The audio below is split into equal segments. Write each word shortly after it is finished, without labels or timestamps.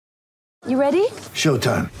You ready?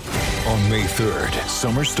 Showtime. On May 3rd,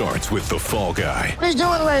 summer starts with The Fall Guy. Let's do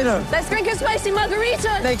it later. Let's drink a spicy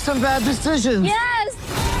margarita. Make some bad decisions.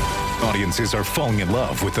 Yes! Audiences are falling in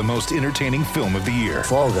love with the most entertaining film of the year.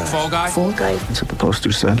 Fall Guy. Fall Guy? Fall Guy. That's what the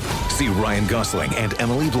poster said. See Ryan Gosling and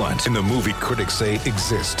Emily Blunt in the movie critics say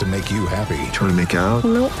exists to make you happy. Trying to make it out?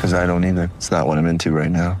 Nope. Because I don't either. It's not what I'm into right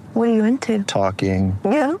now. What are you into? Talking.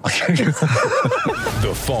 Yeah.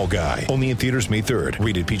 The Fall Guy. Only in theaters May 3rd.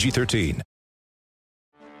 Rated PG-13.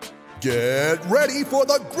 Get ready for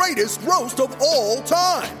the greatest roast of all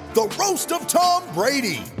time. The Roast of Tom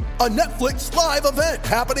Brady. A Netflix live event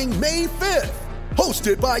happening May 5th.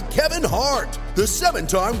 Hosted by Kevin Hart. The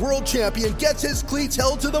 7-time world champion gets his cleats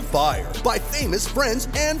held to the fire by famous friends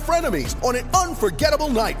and frenemies on an unforgettable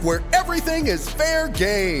night where everything is fair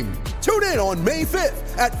game. Tune in on May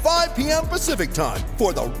 5th at 5 p.m. Pacific time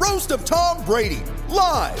for the Roast of Tom Brady.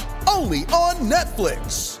 Live only on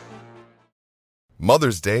Netflix.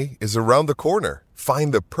 Mother's Day is around the corner.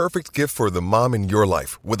 Find the perfect gift for the mom in your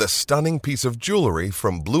life with a stunning piece of jewelry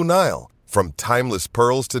from Blue Nile. From timeless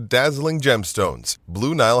pearls to dazzling gemstones,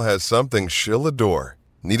 Blue Nile has something she'll adore.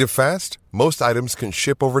 Need it fast? Most items can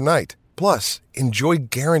ship overnight. Plus, enjoy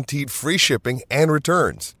guaranteed free shipping and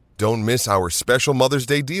returns. Don't miss our special Mother's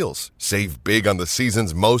Day deals. Save big on the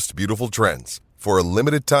season's most beautiful trends. For a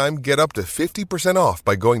limited time, get up to 50% off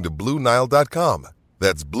by going to BlueNile.com.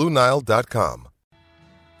 That's BlueNile.com.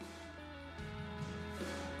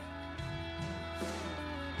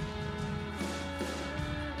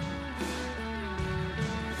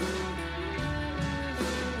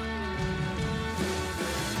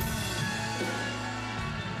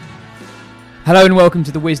 Hello and welcome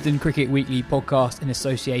to the Wisden Cricket Weekly podcast in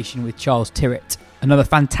association with Charles Tyrwhitt. Another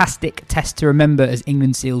fantastic test to remember as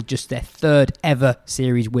England sealed just their third ever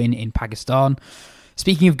series win in Pakistan.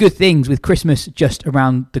 Speaking of good things, with Christmas just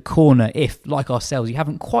around the corner, if, like ourselves, you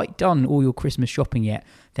haven't quite done all your Christmas shopping yet,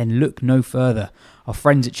 then look no further. Our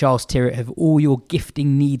friends at Charles Tyrwhitt have all your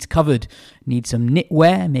gifting needs covered. Need some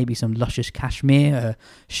knitwear, maybe some luscious cashmere, a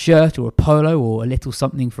shirt or a polo, or a little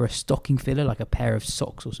something for a stocking filler like a pair of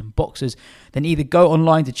socks or some boxers, then either go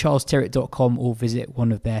online to charlestyrwhitt.com or visit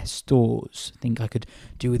one of their stores. I think I could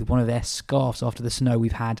do with one of their scarves after the snow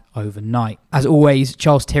we've had overnight. As always,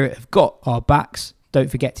 Charles Tyrwhitt have got our backs. Don't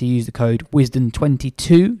forget to use the code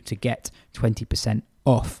WISDOM22 to get 20%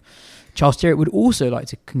 off. Charles Tyrwhitt would also like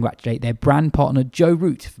to congratulate their brand partner Joe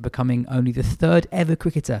Root for becoming only the third ever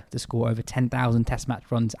cricketer to score over 10,000 test match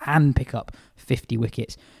runs and pick up 50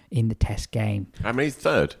 wickets in the test game. How many's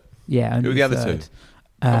third? Yeah, only who are the other third.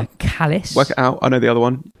 two? Callis. Work it out. I know the other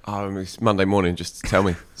one. Oh, it's Monday morning. Just tell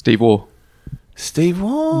me. Steve Waugh. Steve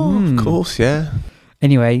Waugh, of course, yeah.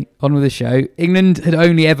 Anyway, on with the show. England had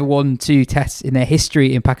only ever won 2 tests in their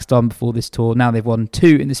history in Pakistan before this tour. Now they've won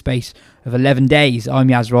 2 in the space of 11 days. I'm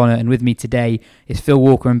Yaz Rana, and with me today is Phil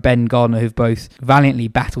Walker and Ben Gardner, who've both valiantly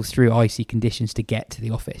battled through icy conditions to get to the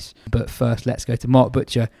office. But first, let's go to Mark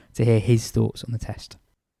Butcher to hear his thoughts on the test.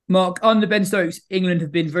 Mark, under Ben Stokes, England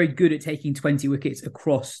have been very good at taking 20 wickets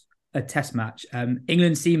across a test match.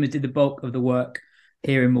 England seamers did the bulk of the work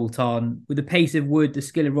here in Multan. With the pace of Wood, the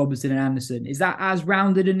skill of Robertson and Anderson, is that as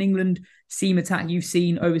rounded an England seam attack you've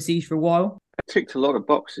seen overseas for a while? It ticked a lot of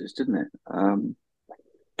boxes, didn't it? And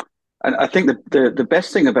I think the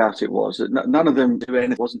best thing about it was that none of them do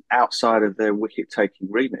anything wasn't outside of their wicket-taking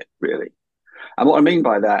remit, really. And what I mean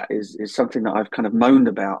by that is something that I've kind of moaned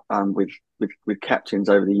about with captains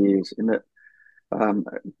over the years, in that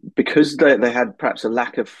because they had perhaps a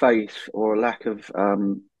lack of faith or a lack of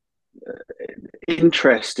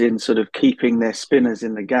interest in sort of keeping their spinners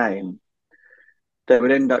in the game, they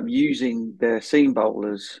would end up using their seam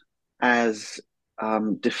bowlers as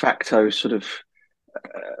de facto sort of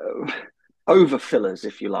overfillers,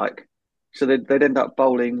 if you like. So they'd end up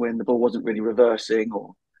bowling when the ball wasn't really reversing,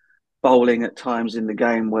 or bowling at times in the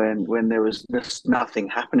game when there was just nothing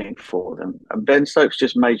happening for them. And Ben Stokes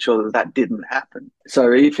just made sure that didn't happen.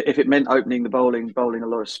 So if it meant opening the bowling a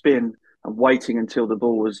lot of spin and waiting until the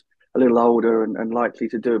ball was a little older and likely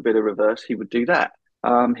to do a bit of reverse, he would do that.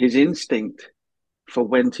 His instinct for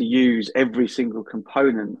when to use every single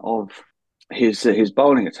component of his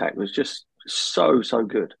bowling attack was just so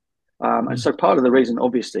good. And so part of the reason,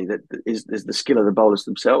 obviously, that is the skill of the bowlers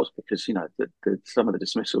themselves, because, you know, some of the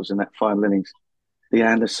dismissals in that final innings, the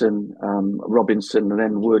Anderson, Robinson, and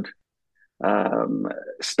then Wood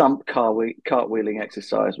stump cartwheeling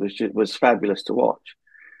exercise was fabulous to watch.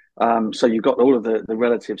 So you've got all of the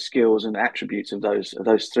relative skills and attributes of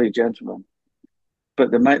those three gentlemen.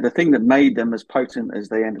 But the thing that made them as potent as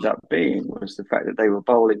they ended up being was the fact that they were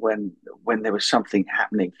bowling when there was something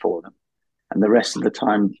happening for them. and the rest of the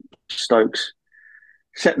time Stokes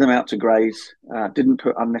set them out to graze, didn't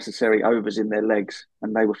put unnecessary overs in their legs,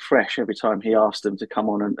 and they were fresh every time he asked them to come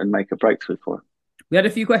on and make a breakthrough for him. We had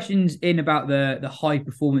a few questions in about the high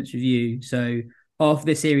performance review. So after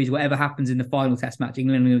this series, whatever happens in the final test match,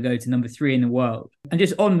 England will go to number 3 in the world. And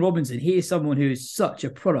just on Robinson, he is someone who is such a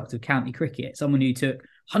product of county cricket, someone who took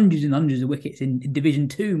hundreds and hundreds of wickets in Division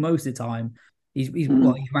 2 most of the time. He's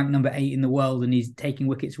ranked number 8 in the world, and he's taking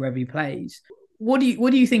wickets wherever he plays. What do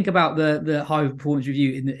you think about the high performance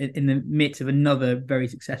review in the midst of another very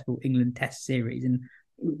successful England Test series? And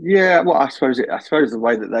yeah, well, I suppose the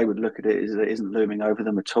way that they would look at it is that it isn't looming over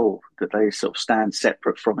them at all. That they sort of stand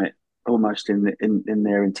separate from it almost in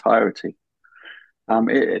their entirety.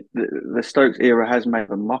 The Stokes era has made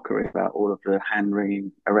a mockery about all of the hand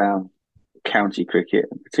wringing around county cricket,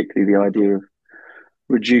 and particularly the idea of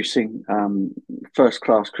reducing first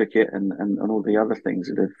class cricket and all the other things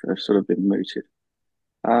that have sort of been mooted.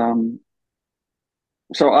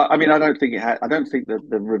 So I mean, I don't think that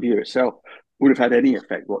the review itself would have had any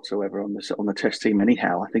effect whatsoever on the Test team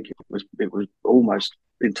anyhow. I think it was almost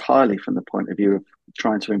entirely from the point of view of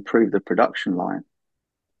trying to improve the production line.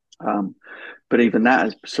 But even that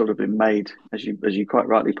has sort of been made, as you quite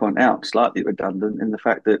rightly point out, slightly redundant in the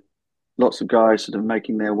fact that lots of guys sort of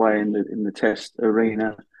making their way in the Test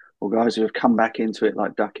arena, or guys who have come back into it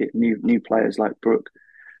like Duckett, new players like Brooke,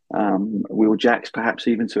 Will Jacks perhaps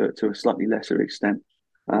even to a slightly lesser extent.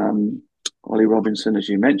 Ollie Robinson, as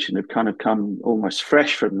you mentioned, have kind of come almost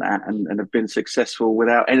fresh from that and have been successful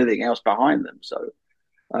without anything else behind them. So,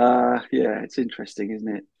 yeah, it's interesting,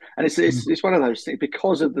 isn't it? And it's one of those things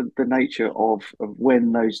because of the nature of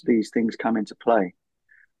when these things come into play.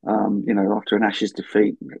 After an Ashes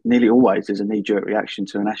defeat, nearly always there's a knee-jerk reaction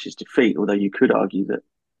to an Ashes defeat, although you could argue that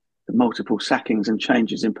the multiple sackings and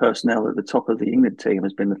changes in personnel at the top of the England team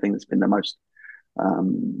has been the thing that's been the most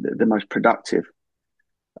productive,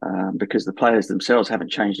 because the players themselves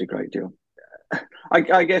haven't changed a great deal.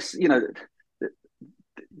 I guess,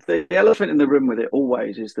 the elephant in the room with it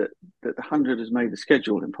always is that the 100 has made the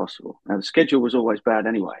schedule impossible. Now, the schedule was always bad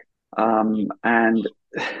anyway. And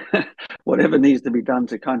whatever needs to be done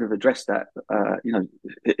to kind of address that,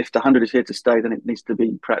 if the 100 is here to stay, then it needs to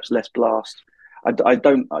be perhaps less blast.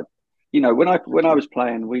 When I was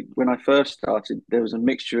playing, when I first started, there was a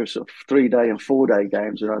mixture of sort of 3-day and 4-day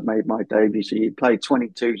games when I made my debut. So you played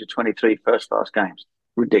 22 to 23 first class games.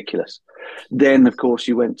 Ridiculous. Then, of course,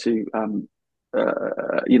 you went to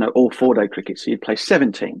all 4-day cricket. So you'd play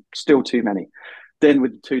 17, still too many. Then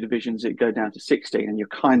with the 2 divisions, it'd go down to 16, and you're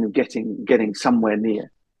kind of getting somewhere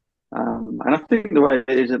near. And I think the way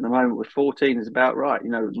it is at the moment with 14 is about right.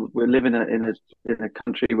 We're living in a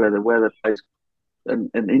country where the weather plays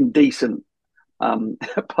an indecent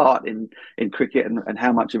part in cricket and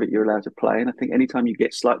how much of it you're allowed to play. And I think anytime you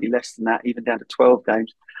get slightly less than that, even down to 12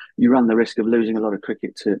 games, you run the risk of losing a lot of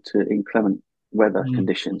cricket to inclement weather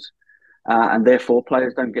conditions. And therefore,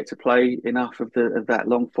 players don't get to play enough of that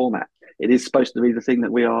long format. It is supposed to be the thing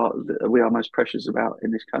that we are most precious about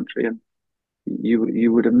in this country, and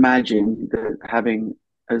you would imagine that having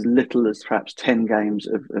as little as perhaps 10 games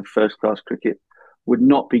of first class cricket would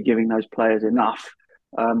not be giving those players enough.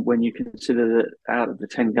 When you consider that out of the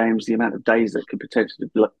 10 games, the amount of days that could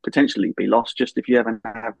potentially be lost just if you have an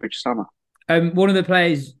average summer. One of the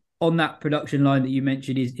players on that production line that you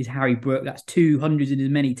mentioned is Harry Brook. That's 200 and as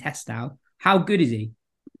many tests now. How good is he?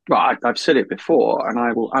 Well, I've said it before, and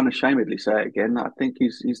I will unashamedly say it again. I think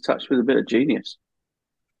he's touched with a bit of genius.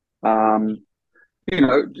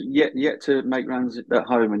 Yet to make runs at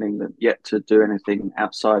home in England, yet to do anything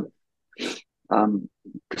outside the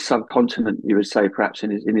subcontinent, you would say, perhaps in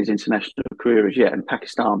his international career as yet, and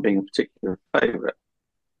Pakistan being a particular favourite.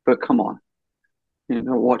 But come on,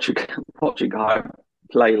 watch a guy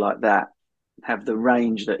play like that, have the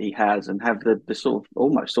range that he has, and have the sort of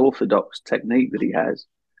almost orthodox technique that he has,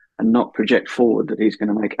 and not project forward that he's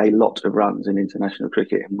going to make a lot of runs in international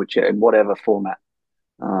cricket, in whatever format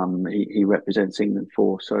he represents England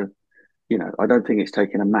for. So, I don't think it's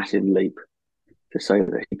taken a massive leap to say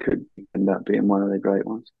that he could end up being one of the great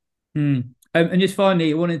ones. And just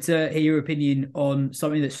finally, I wanted to hear your opinion on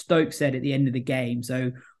something that Stokes said at the end of the game.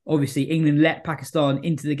 So obviously England let Pakistan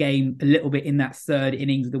into the game a little bit in that third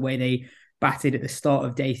innings, the way they batted at the start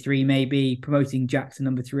of day 3, maybe promoting Jack to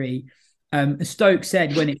number 3. Stokes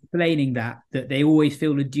said when explaining that they always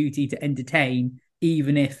feel a duty to entertain,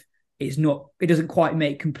 even if it doesn't quite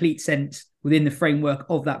make complete sense within the framework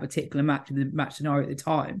of that particular match and the match scenario at the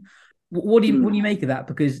time. What do you make of that?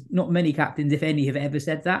 Because not many captains, if any, have ever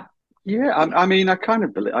said that. Yeah, I mean, I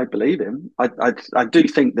believe him. I do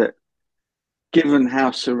think that given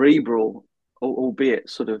how cerebral albeit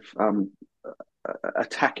sort of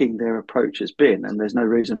attacking their approach has been, and there's no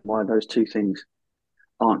reason why those two things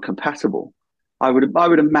aren't compatible. I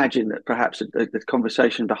would imagine that perhaps the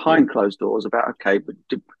conversation behind closed doors about, okay, but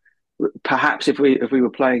perhaps if we were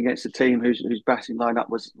playing against a team whose batting lineup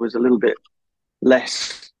was a little bit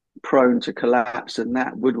less prone to collapse than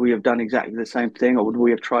that, would we have done exactly the same thing, or would we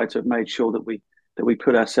have tried to have made sure that we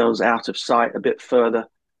put ourselves out of sight a bit further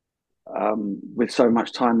with so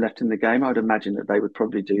much time left in the game? I would imagine that they would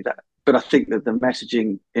probably do that. But I think that the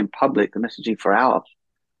messaging in public, the messaging for our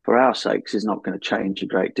sakes, is not going to change a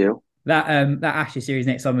great deal. That Ashes series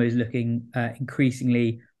next summer is looking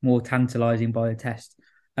increasingly more tantalising by the test.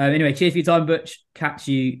 Anyway, cheers for your time, Butch. Catch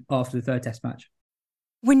you after the third test match.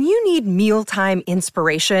 When you need mealtime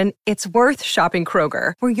inspiration, it's worth shopping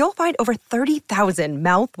Kroger, where you'll find over 30,000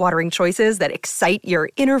 mouth-watering choices that excite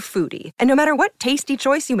your inner foodie. And no matter what tasty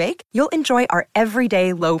choice you make, you'll enjoy our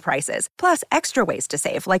everyday low prices, plus extra ways to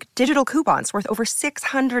save, like digital coupons worth over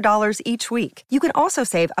 $600 each week. You can also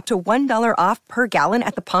save up to $1 off per gallon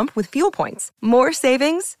at the pump with fuel points. More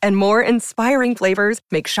savings and more inspiring flavors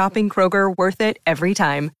make shopping Kroger worth it every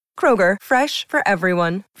time. Kroger, fresh for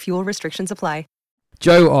everyone. Fuel restrictions apply.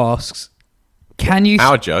 Joe asks, can you...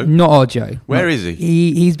 Our Joe? Not our Joe. Where is he?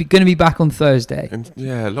 He's going to be back on Thursday.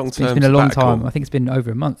 Yeah, long It's term. been a long time. I think it's been over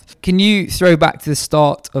a month. Can you throw back to the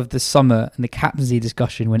start of the summer and the captaincy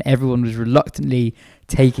discussion when everyone was reluctantly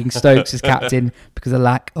taking Stokes as captain because of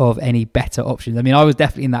lack of any better options? I mean, I was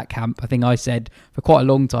definitely in that camp. I think I said for quite a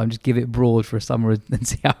long time, just give it Broad for a summer and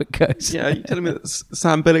see how it goes. Yeah, you're telling me that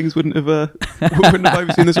Sam Billings wouldn't have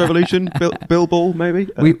overseen this revolution? Bill Ball, maybe?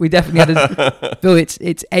 We definitely had Bill,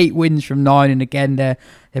 it's 8 wins from 9, and again they're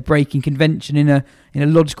breaking convention in a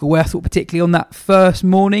logical way. I thought particularly on that first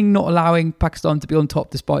morning, not allowing Pakistan to be on top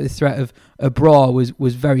despite the threat of a bra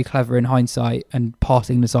was very clever in hindsight, and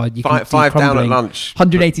passing the side. You can five down at lunch.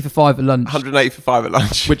 180 for 5 at lunch. 180 for 5 at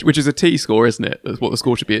lunch. Which is a T score, isn't it? That's what the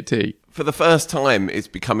score should be at T. For the first time, it's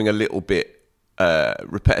becoming a little bit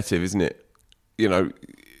repetitive, isn't it? You know,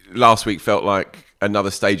 last week felt like another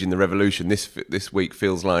stage in the revolution. This week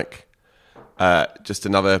feels like just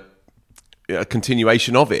another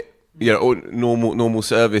continuation of it. You know, or normal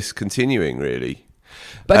service continuing, really.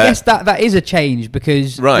 But I guess that is a change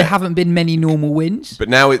because there haven't been many normal wins. But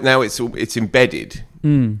now it's embedded.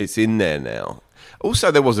 It's in there now.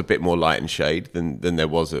 Also, there was a bit more light and shade than there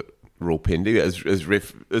was at Rawalpindi,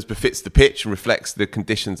 as befits the pitch and reflects the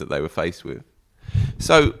conditions that they were faced with.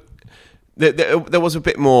 So there was a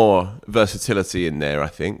bit more versatility in there, I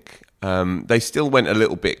think. They still went a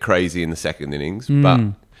little bit crazy in the second innings, but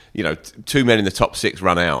you know, 2 men in the top 6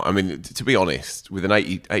 run out. I mean, to be honest, with an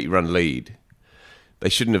 80-run lead, they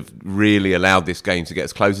shouldn't have really allowed this game to get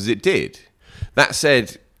as close as it did. That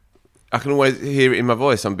said, I can always hear it in my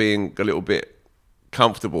voice. I'm being a little bit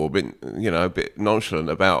comfortable, a bit nonchalant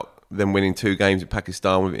about them winning 2 games in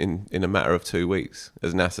Pakistan in a matter of 2 weeks.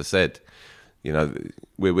 As Nasser said, you know,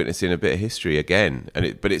 we're witnessing a bit of history again,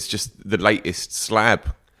 but it's just the latest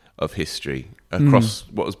slab of history across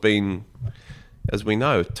what has been, as we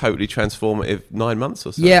know, totally transformative 9 months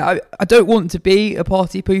or so. Yeah, I don't want to be a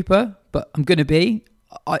party pooper, but I'm going to be.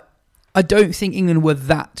 I don't think England were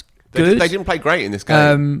that good. They didn't play great in this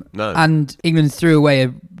game. No. And England threw away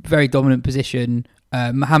a very dominant position.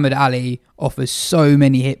 Muhammad Ali offers so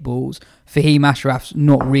many hit balls. Fahim Ashraf's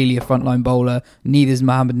not really a frontline bowler. Neither is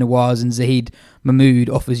Mohammad Nawaz, and Zahid Mahmood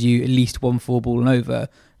offers you at least 1 4-ball and over.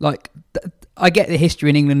 Like, I get the history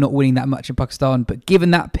in England not winning that much in Pakistan, but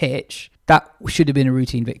given that pitch, that should have been a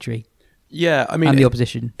routine victory. Yeah, I mean, and the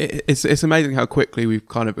opposition. It's amazing how quickly we've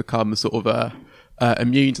kind of become sort of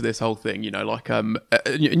immune to this whole thing. You know, like and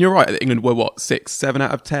you're right. England were 6, 7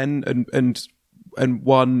 out of 10, and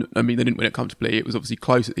won. I mean, they didn't win it comfortably. It was obviously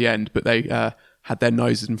close at the end, but they had their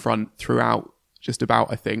noses in front throughout, just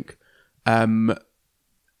about. I think.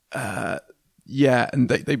 Yeah, and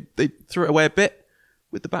they threw it away a bit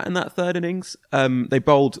with the bat in that third innings. They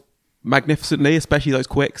bowled magnificently, especially those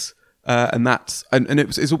quicks. And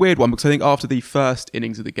it's a weird one because I think after the first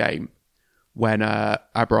innings of the game, when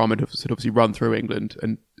Abrar Ahmed had obviously run through England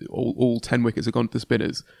and all 10 wickets have gone to the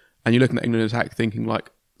spinners, and you're looking at England attack thinking like,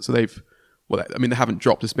 so they haven't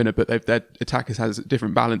dropped a spinner, but their attackers has a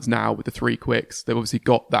different balance now with the 3 quicks. They've obviously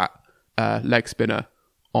got that leg spinner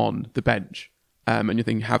on the bench, and you're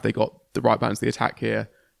thinking, have they got the right balance of the attack here,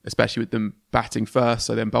 especially with them batting first,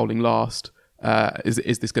 so then bowling last?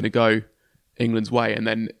 Is this going to go England's way? And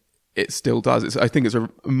then it still does. I think it's a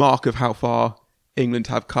mark of how far England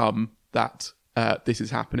have come that this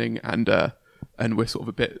is happening, and and we're sort of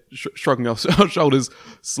a bit shrugging our shoulders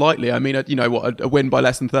slightly. I mean, you know what, a win by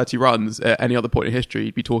less than 30 runs at any other point in history,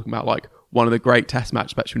 you'd be talking about like one of the great test matches,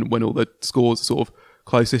 especially when all the scores are sort of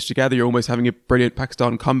closest together. You're almost having a brilliant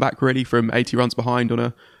Pakistan comeback, really, from 80 runs behind on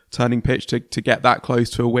a turning pitch to get that close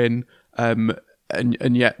to a win.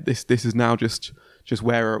 And yet this is now just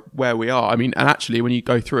where we are. I mean, and actually, when you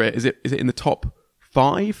go through it, is it in the top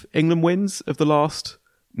 5 England wins of the last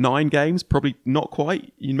 9 games? Probably not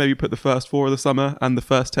quite. You maybe put the first 4 of the summer and the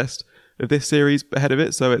first test of this series ahead of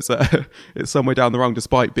it, so it's somewhere down the rung,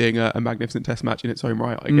 despite being a magnificent test match in its own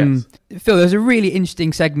right, I guess. Phil, there's a really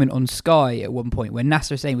interesting segment on Sky at one point where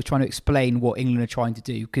Nasser Hussain was trying to explain what England are trying to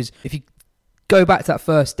do, because if you go back to that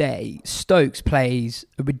first day, Stokes plays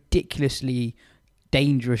a ridiculously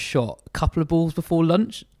dangerous shot a couple of balls before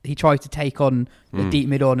lunch. He tries to take on the deep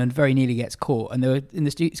mid on and very nearly gets caught, and they were in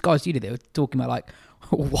the Sky studio, they were talking about like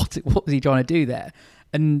what was he trying to do there.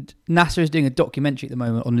 And Nasser is doing a documentary at the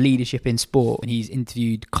moment on leadership in sport, and he's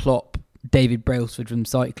interviewed Klopp, David Brailsford from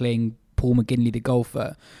cycling, Paul McGinley, the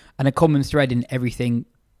golfer. And a common thread in everything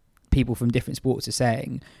people from different sports are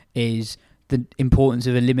saying is the importance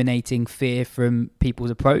of eliminating fear from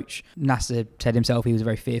people's approach. Nasser said himself he was a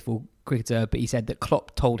very fearful cricketer, but he said that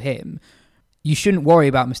Klopp told him, you shouldn't worry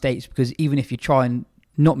about mistakes, because even if you try and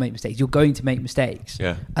not make mistakes, you're going to make mistakes.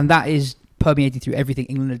 Yeah. And that is permeating through everything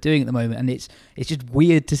England are doing at the moment, and it's just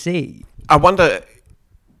weird to see. I wonder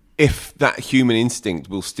if that human instinct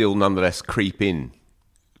will still nonetheless creep in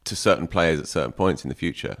to certain players at certain points in the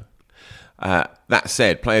future. That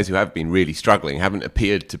said, players who have been really struggling haven't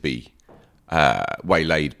appeared to be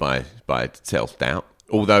waylaid by self-doubt.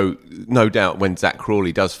 Although, no doubt, when Zach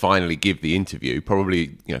Crawley does finally give the interview,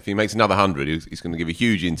 probably, you know, if he makes another 100, he's going to give a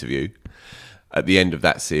huge interview at the end of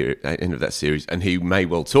that series, and he may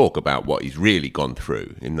well talk about what he's really gone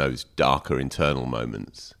through in those darker internal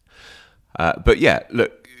moments. But yeah,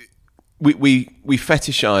 look, we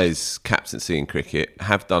fetishise captaincy in cricket,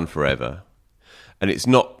 have done forever, and it's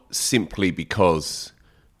not simply because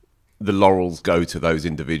the laurels go to those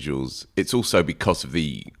individuals. It's also because of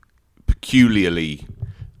the peculiarly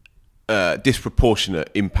disproportionate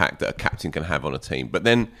impact that a captain can have on a team. But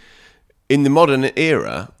then in the modern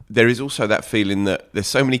era, there is also that feeling that there's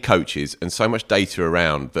so many coaches and so much data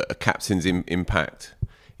around that a captain's impact,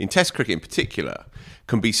 in Test cricket in particular,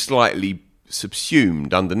 can be slightly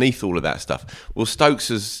subsumed underneath all of that stuff. Well, Stokes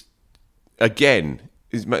has, again,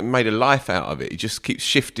 made a life out of it. He just keeps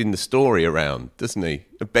shifting the story around, doesn't he?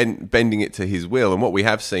 Bending it to his will. And what we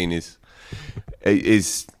have seen is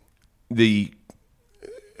the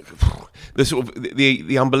sort of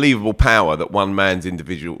the unbelievable power that one man's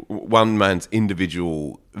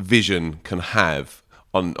individual vision can have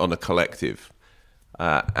on a collective,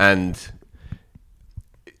 and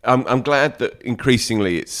I'm glad that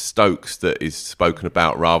increasingly it's Stokes that is spoken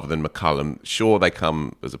about rather than McCullum. Sure, they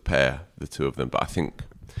come as a pair, the two of them, but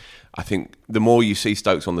I think the more you see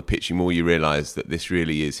Stokes on the pitch, the more you realise that this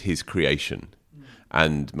really is his creation,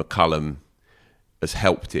 and McCullum has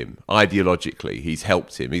helped him ideologically. He's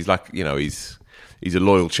helped him. He's like, you know, he's a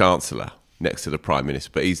loyal chancellor next to the Prime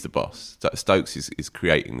Minister, but he's the boss. Stokes is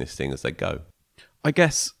creating this thing as they go. I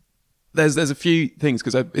guess there's a few things,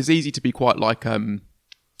 because it's easy to be quite like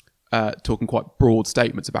talking quite broad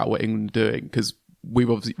statements about what England are doing, because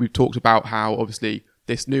we've talked about how obviously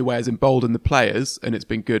this new way has emboldened the players and it's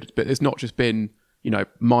been good, but it's not just been, you know,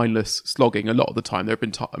 mindless slogging. A lot of the time there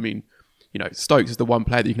have been Stokes is the one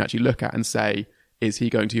player that you can actually look at and say, is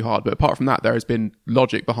he going too hard? But apart from that, there has been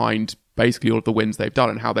logic behind basically all of the wins they've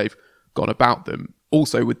done and how they've gone about them.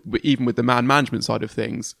 Also, even with the man management side of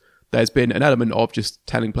things, there's been an element of just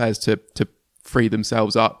telling players to free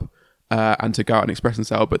themselves up and to go out and express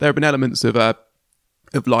themselves. But there have been elements of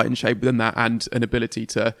light and shade within that, and an ability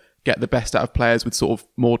to get the best out of players with sort of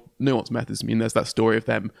more nuanced methods. I mean, there's that story of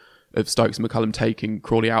Stokes and McCullum taking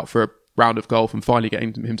Crawley out for a round of golf and finally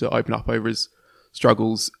getting him to open up over his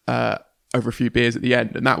struggles over a few beers at the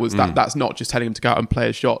end. And that was that's not just telling him to go out and play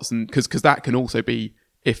his shots, and because that can also be,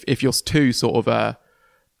 if you're too sort of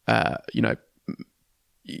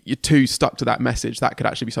you're too stuck to that message, that could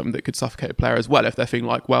actually be something that could suffocate a player as well. If they're feeling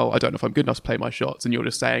like, well, I don't know if I'm good enough to play my shots, and you're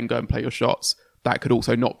just saying go and play your shots, that could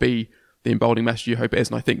also not be the emboldening message you hope it is.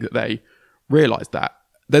 And I think that they realised that.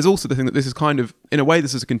 There's also the thing that this is kind of, in a way,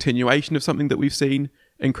 this is a continuation of something that we've seen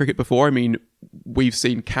in cricket before. I mean, we've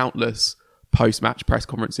seen countless post-match press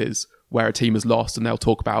conferences where a team has lost and they'll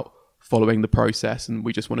talk about following the process, and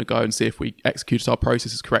we just want to go and see if we executed our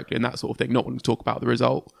processes correctly and that sort of thing, not wanting to talk about the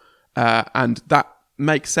result. And that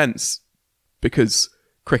makes sense because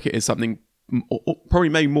cricket is something, or probably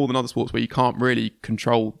maybe more than other sports, where you can't really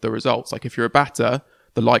control the results. Like if you're a batter,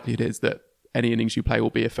 the likelihood is that any innings you play will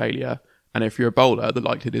be a failure. And if you're a bowler, the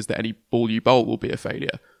likelihood is that any ball you bowl will be a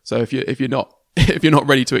failure. So if you're not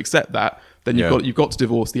ready to accept that, then you've got to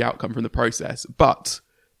divorce the outcome from the process. But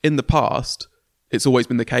in the past, it's always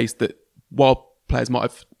been the case that while players might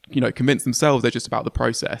have, convinced themselves they're just about the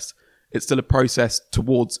process, it's still a process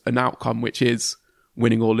towards an outcome, which is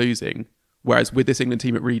winning or losing. Whereas with this England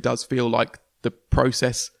team, it really does feel like the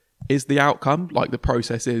process is the outcome. Like the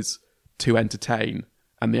process is to entertain,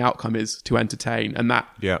 and the outcome is to entertain. And that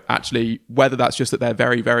actually, whether that's just that they're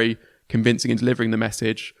very, very convincing in delivering the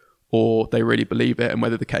message, or they really believe it, and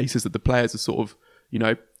whether the case is that the players are sort of,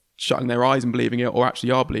 shutting their eyes and believing it, or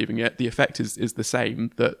actually are believing it, the effect is the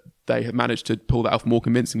same, that they have managed to pull that off more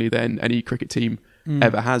convincingly than any cricket team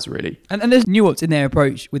ever has, really. And there's nuance in their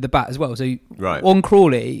approach with the bat as well. So on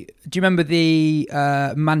Crawley, do you remember the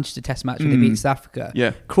Manchester Test match when they beat South Africa?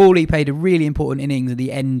 Yeah. Crawley played a really important innings at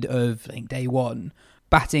the end of, I think, day one,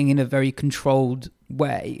 batting in a very controlled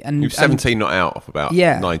way. And he was 17 not out off about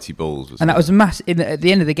 90 balls. And that was at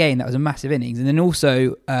the end of the game, that was a massive innings. And then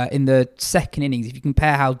also in the second innings, if you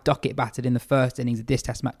compare how Duckett batted in the first innings of this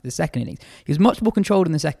Test match to the second innings, he was much more controlled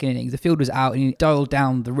in the second innings. The field was out and he dialed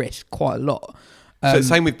down the risk quite a lot. So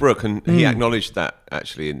same with Brooke, and he acknowledged that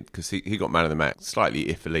actually, because he got man of the match slightly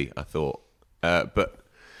iffily, I thought. But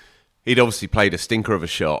he'd obviously played a stinker of a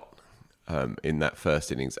shot in that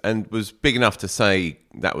first innings and was big enough to say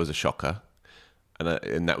that was a shocker.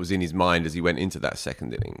 And that was in his mind as he went into that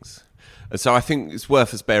second innings. And so I think it's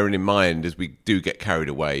worth us bearing in mind as we do get carried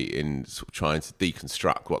away in sort of trying to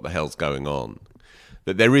deconstruct what the hell's going on,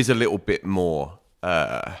 that there is a little bit more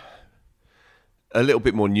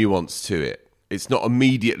nuance to it. It's not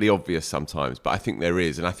immediately obvious sometimes, but I think there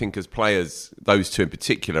is. And I think as players, those two in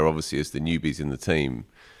particular, obviously as the newbies in the team,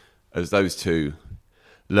 as those two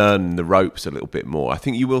learn the ropes a little bit more, I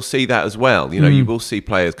think you will see that as well. You will see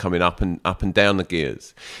players coming up and down the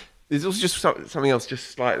gears. There's also just something else,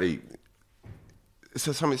 just slightly.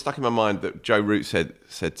 So something stuck in my mind that Joe Root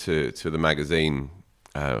said to the magazine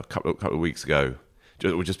a couple of weeks ago,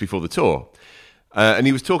 or just before the tour, and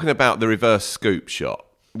he was talking about the reverse scoop shot,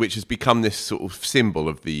 which has become this sort of symbol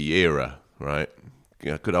of the era, right?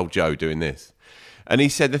 Good old Joe doing this. And he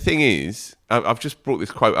said, the thing is, I've just brought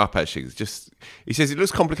this quote up actually, he says, it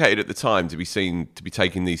looks complicated at the time to be seen to be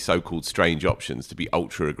taking these so-called strange options to be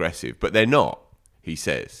ultra aggressive, but they're not, he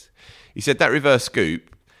says. He said that reverse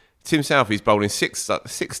scoop, Tim Southey's bowling six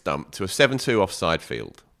stump to a 7-2 offside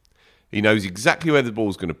field. He knows exactly where the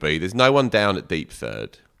ball's going to be. There's no one down at deep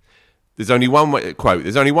third. There's only one way, quote,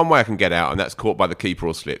 there's only one way I can get out, and that's caught by the keeper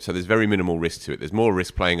or slip. So there's very minimal risk to it. There's more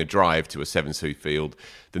risk playing a drive to a 7-2 field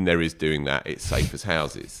than there is doing that. It's safe as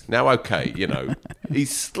houses. Now, okay,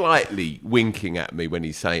 he's slightly winking at me when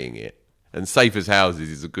he's saying it. And safe as houses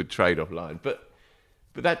is a good trade-off line. But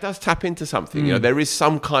that does tap into something. There is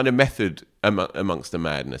some kind of method amongst the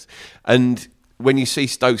madness. And when you see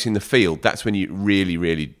Stokes in the field, that's when it really,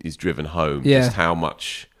 really is driven home just how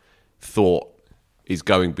much thought is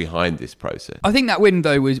going behind this process. I think that win,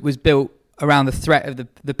 though, was built around the threat of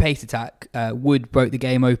the pace attack. Wood broke the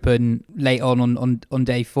game open late on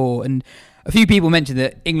day 4. And a few people mentioned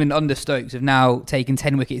that England under Stokes have now taken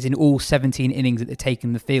 10 wickets in all 17 innings that they've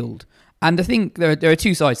taken the field. And I think there are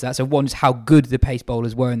two sides to that. So one is how good the pace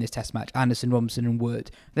bowlers were in this Test match, Anderson, Robinson and Wood.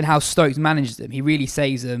 Then how Stokes manages them. He really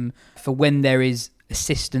saves them for when there is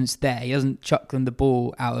assistance there. He doesn't chuck them the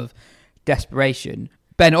ball out of desperation.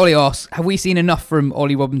 Ben, Ollie asks, have we seen enough from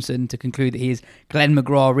Ollie Robinson to conclude that he is Glenn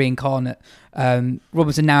McGrath reincarnate?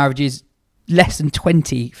 Robinson now averages less than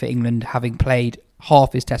 20 for England, having played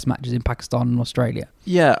half his Test matches in Pakistan and Australia.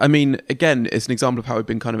 Yeah, I mean, again, it's an example of how we've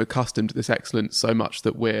been kind of accustomed to this excellence so much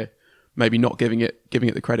that we're maybe not giving it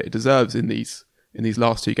the credit it deserves in these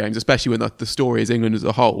last two games, especially when the story is England as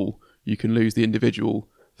a whole. You can lose the individual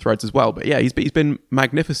threads as well. But yeah, he's been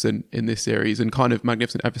magnificent in this series, and kind of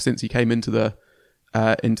magnificent ever since he came into the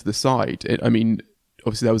side. I mean,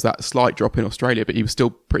 obviously there was that slight drop in Australia, but he was still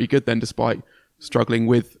pretty good then, despite struggling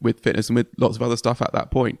with fitness and with lots of other stuff at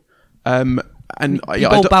that point. He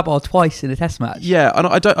bowled Babar twice in a Test match. Yeah, and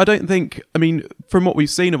I don't think. I mean, from what we've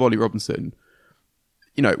seen of Ollie Robinson,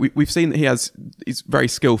 we've seen that he's very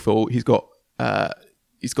skillful. He's got the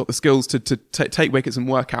skills to take wickets and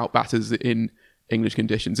work out batters in English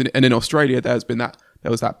conditions. And in Australia, there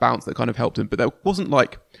was that bounce that kind of helped him, but there was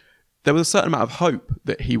a certain amount of hope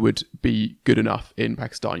that he would be good enough in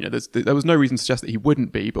Pakistan. There was no reason to suggest that he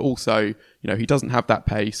wouldn't be, but also, he doesn't have that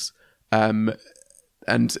pace. And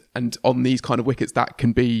on these kind of wickets, that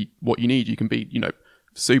can be what you need. You can be,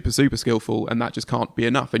 super, super skillful, and that just can't be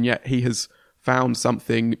enough. And yet he has found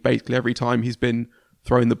something basically every time he's been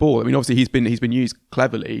throwing the ball. I mean, obviously he's been used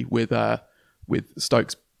cleverly with with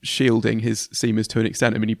Stokes shielding his seamers to an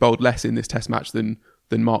extent. I mean, he bowled less in this Test match than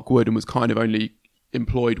Mark Wood, and was kind of only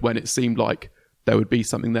employed when it seemed like there would be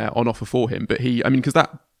something there on offer for him. But because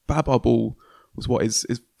that Babar ball was what his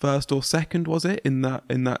first or second, was it, in that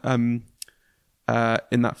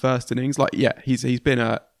first innings? Like, yeah, he's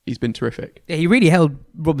been terrific. Yeah, he really held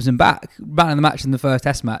Robinson back, man of the match in the first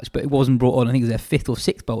Test match, but it wasn't brought on. I think it was their fifth or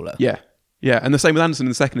sixth bowler. Yeah, and the same with Anderson in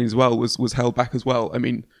the second innings as well, was held back as well. I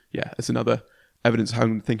mean, yeah, it's another evidence of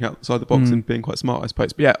having to think outside the box and being quite smart, I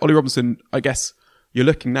suppose. But yeah, Ollie Robinson, I guess you're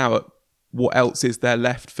looking now at what else is there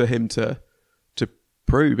left for him to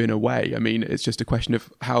prove in a way. I mean, it's just a question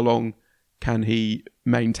of how long can he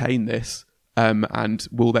maintain this, and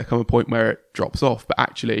will there come a point where it drops off? But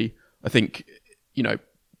actually, I think, and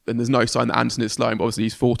there's no sign that Anderson is slowing, but obviously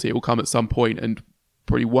he's 40, it will come at some point, and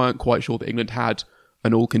probably weren't quite sure that England had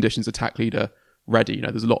an all-conditions attack leader ready.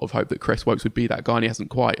 There's a lot of hope that Chris Woakes would be that guy, and he hasn't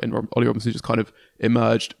quite, and Ollie Robinson just kind of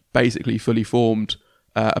emerged basically fully formed,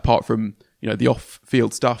 apart from, the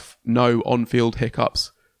off-field stuff, no on-field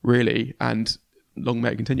hiccups, really, and long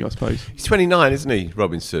may it continue, I suppose. He's 29, isn't he,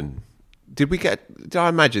 Robinson? Did I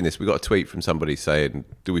imagine this? We got a tweet from somebody saying,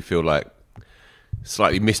 do we feel like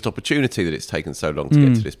slightly missed opportunity that it's taken so long to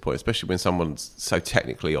get to this point, especially when someone's so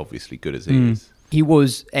technically obviously good as he is? He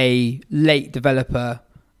was a late developer.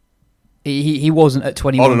 He wasn't at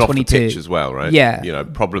 21, on and 22. Off the pitch as well, right? Yeah.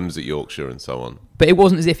 Problems at Yorkshire and so on. But it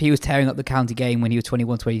wasn't as if he was tearing up the county game when he was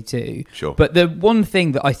 21, 22. Sure. But the one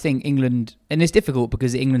thing that I think England, and it's difficult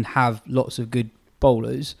because England have lots of good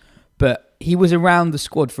bowlers, but he was around the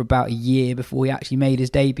squad for about a year before he actually made his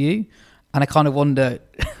debut. And I kind of wonder,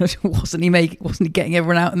 wasn't he getting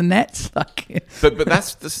everyone out in the nets? But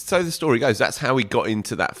so the story goes. That's how he got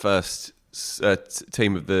into that first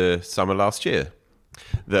team of the summer last year.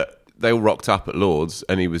 That they all rocked up at Lord's,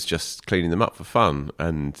 and he was just cleaning them up for fun.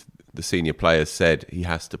 And the senior players said he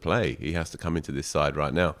has to play. He has to come into this side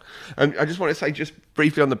right now. And I just want to say, just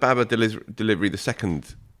briefly on the Babar delivery, the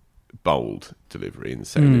second bowled delivery in the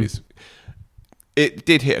second innings, it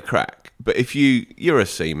did hit a crack. But if you're a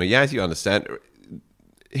seamer, as you understand,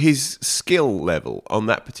 his skill level on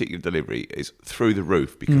that particular delivery is through the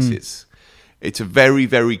roof, because it's a very,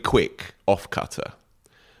 very quick off-cutter.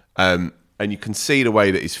 And you can see the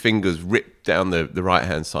way that his fingers rip down the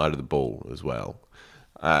right-hand side of the ball as well.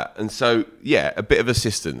 And so, a bit of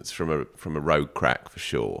assistance from a rogue crack for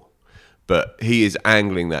sure. But he is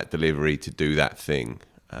angling that delivery to do that thing.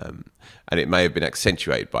 And it may have been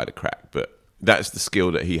accentuated by the crack, but that's the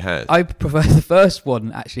skill that he has. I prefer the first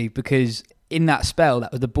one, actually, because in that spell,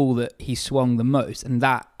 that was the ball that he swung the most, and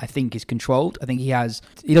that, I think, is controlled. I think he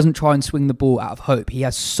doesn't try and swing the ball out of hope. He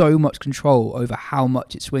has so much control over how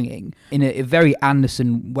much it's swinging in a very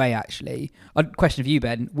Anderson way, actually. A question for you,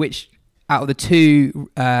 Ben, which out of the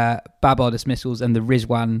two Babar dismissals and the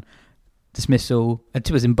Rizwan dismissal, and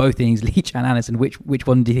two was in both innings, Leach and Anderson, which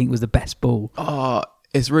one do you think was the best ball?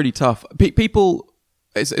 It's really tough. People...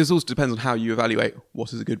 It also depends on how you evaluate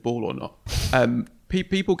what is a good ball or not.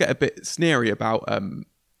 People get a bit sneery about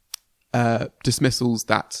dismissals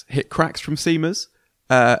that hit cracks from seamers,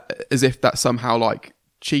 as if that's somehow like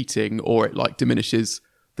cheating or it like diminishes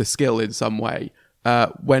the skill in some way.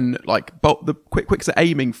 When like the quicks are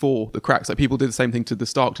aiming for the cracks, like people did the same thing to the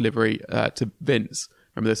Stark delivery to Vince.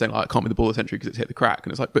 Remember they're saying like, I can't be the ball of the century because it's hit the crack,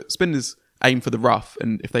 and it's like, but spinners aim for the rough,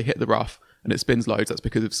 and if they hit the rough and it spins loads, that's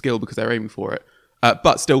because of skill, because they're aiming for it.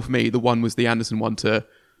 But still, for me, the one was the Anderson one to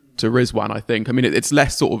Rizwan, I think. I mean, it's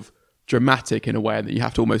less sort of dramatic in a way, that you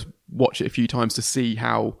have to almost watch it a few times to see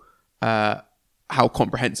how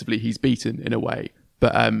comprehensively he's beaten in a way.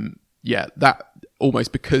 But that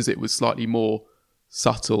almost because it was slightly more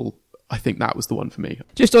subtle, I think that was the one for me.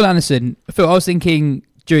 Just on Anderson, Phil, I was thinking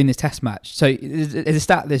during this Test match, so there's a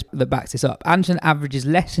stat that backs this up. Anderson averages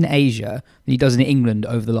less in Asia than he does in England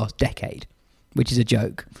over the last decade, which is a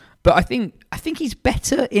joke. But I think he's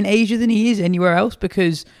better in Asia than he is anywhere else,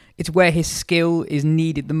 because it's where his skill is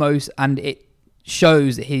needed the most, and it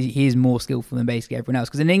shows that he is more skillful than basically everyone else.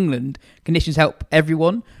 Because in England, conditions help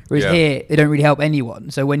everyone, whereas here, they don't really help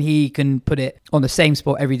anyone. So when he can put it on the same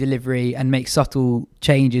spot every delivery and make subtle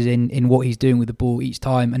changes in what he's doing with the ball each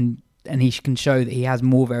time, and he can show that he has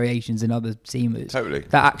more variations than other seamers. Totally.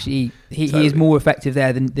 That actually, he is more effective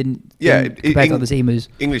there than compared to other seamers.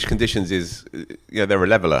 English conditions is, they're a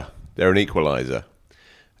leveller. They're an equaliser.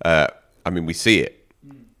 I mean, we see it,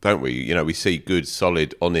 don't we? We see good,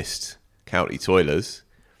 solid, honest county toilers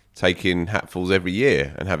taking hatfuls every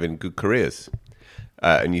year and having good careers.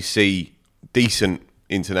 And you see decent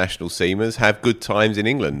international seamers have good times in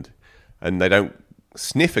England, and they don't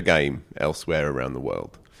sniff a game elsewhere around the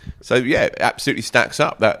world. So, it absolutely stacks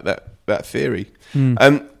up. That that theory.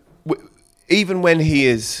 Even when he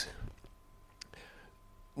is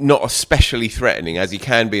not especially threatening, as he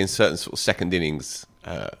can be in certain sort of second innings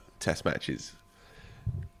test matches,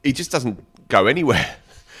 he just doesn't go anywhere.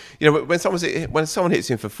 You know, when someone hits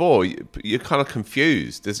him for 4, you're kind of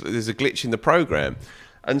confused. There's a glitch in the program,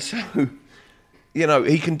 and so you know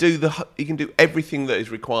he can do everything that is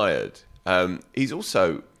required. He's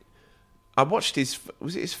also, I watched his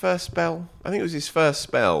first spell? I think it was his first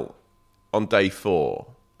spell on day 4.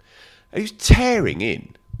 He was tearing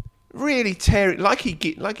in, really tearing, like he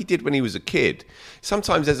did when he was a kid.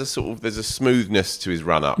 Sometimes there's a smoothness to his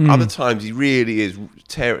run up. Other times he really is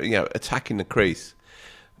tearing, attacking the crease.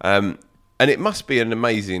 And it must be an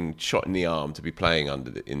amazing shot in the arm to be playing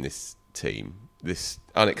in this team, this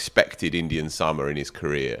unexpected Indian summer in his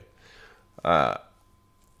career.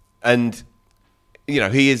 And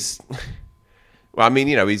he is. Well, I mean,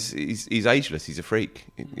 he's ageless. He's a freak.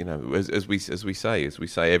 As we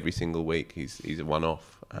say every single week, he's a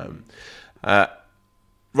one-off.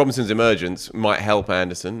 Robinson's emergence might help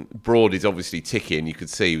Anderson. Broad is obviously ticking. You could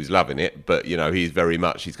see he was loving it, but he's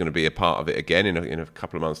going to be a part of it again in a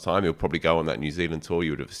couple of months' time. He'll probably go on that New Zealand tour,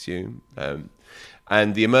 you would have assumed.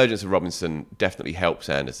 And the emergence of Robinson definitely helps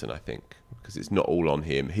Anderson, I think, because it's not all on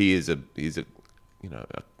him. He's a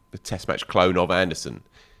Test match clone of Anderson,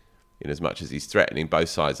 in as much as he's threatening both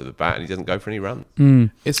sides of the bat and he doesn't go for any runs.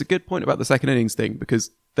 It's a good point about the second innings thing, because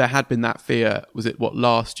there had been that fear,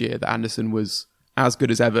 last year, that Anderson was as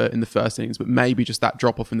good as ever in the first innings, but maybe just that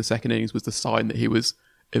drop-off in the second innings was the sign that he was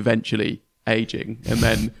eventually ageing. And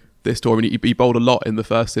then this tour, he bowled a lot in the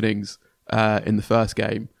first innings, in the first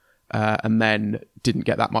game, and then didn't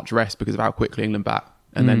get that much rest because of how quickly England bat,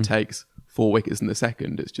 and then takes 4 wickets in the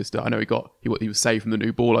second. It's just, I know he was saved from the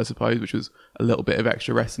new ball, I suppose, which was a little bit of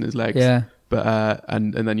extra rest in his legs. Yeah. But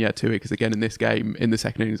and then 2 wickets again in this game, in the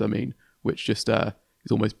second innings, which just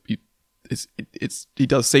is almost he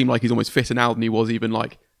does seem like he's almost fitter now than he was even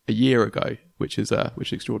like a year ago, which is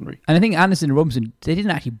extraordinary. And I think Anderson and Robinson, they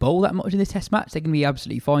didn't actually bowl that much in this Test match. They're going to be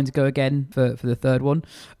absolutely fine to go again for the third one.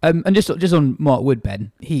 And just on Mark Wood,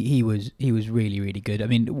 Ben, he was really, really good. I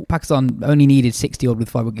mean, Pakistan only needed 60 odd with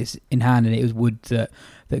 5 wickets in hand, and it was Wood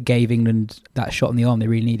that gave England that shot in the arm they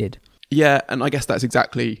really needed. Yeah, and I guess that's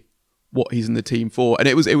exactly what he's in the team for. And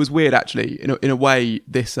it was weird actually. In a way,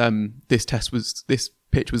 this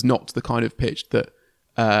pitch was not the kind of pitch that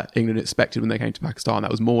England expected when they came to Pakistan.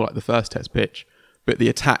 That was more like the first Test pitch, but the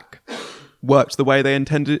attack worked the way they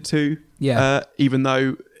intended it to. Yeah. Even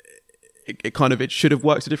though it should have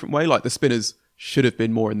worked a different way. Like the spinners should have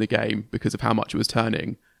been more in the game because of how much it was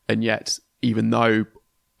turning. And yet, even though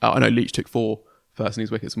I know Leach took 4 first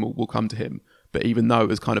innings wickets, and we'll come to him, but even though it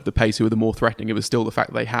was kind of the pace who were the more threatening, it was still the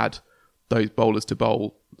fact that they had those bowlers to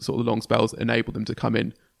bowl sort of the long spells that enabled them to come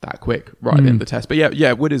in that quick right at the end of the Test. But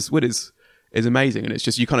yeah, Wood is amazing, and it's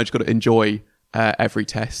just, you kind of just got to enjoy every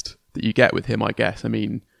Test that you get with him, I guess. I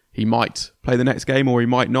mean, he might play the next game or he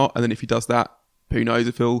might not, and then if he does that, who knows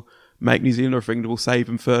if he'll make New Zealand or if England will save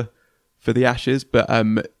him for the Ashes. But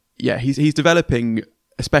he's developing,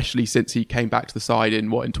 especially since he came back to the side in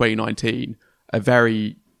 2019, a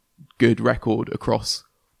very good record across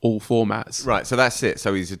all formats. Right, so that's it.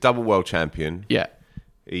 So he's a double world champion. Yeah.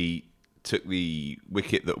 He took the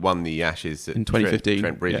wicket that won the Ashes at in 2015.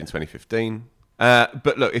 Trent Bridge in 2015.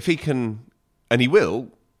 But look, if he can, and he will,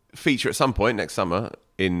 feature at some point next summer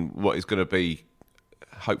in what is going to be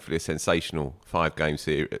hopefully a sensational 5-game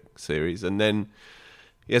series, and then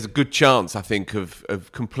he has a good chance, I think,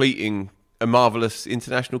 of completing a marvellous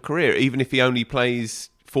international career, even if he only plays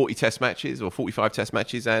 40 Test matches or 45 Test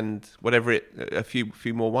matches and a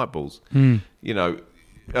few more white balls.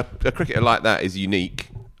 A cricketer like that is unique.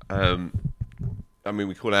 I mean,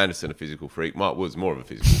 we call Anderson a physical freak. Mark Wood's more of a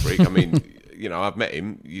physical freak. I mean, I've met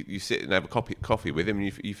him. You sit and have a coffee with him,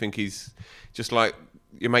 and you think he's just like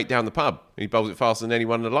your mate down the pub. He bowls it faster than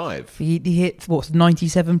anyone alive. He hit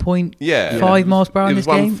 97.5 5 miles per hour in this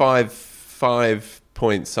game. It was 5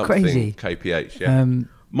 point something. Crazy. kph. Yeah.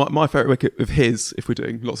 My favourite wicket of his, if we're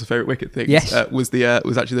doing lots of favourite wicket things, yes. was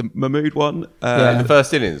actually the Mahmood one. In the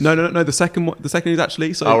first innings? No, the second one. The second innings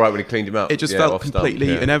actually. So right, when he cleaned him up. It just felt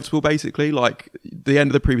completely inevitable, basically. Like the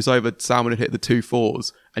end of the previous over, Salmon had hit the 2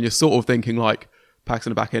 4s, and you're sort of thinking like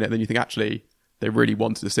Pakistan are back in it, and then you think actually they really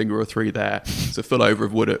wanted a single or a 3 there. It's a full over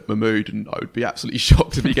of Wood at Mahmood, and I would be absolutely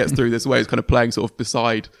shocked if he gets through this way. It's kind of playing sort of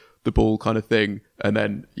beside the ball kind of thing, and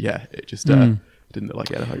then it just didn't look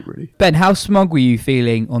like it had a hope, really. Ben, how smug were you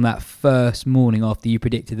feeling on that first morning after you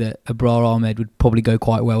predicted that Abrar Ahmed would probably go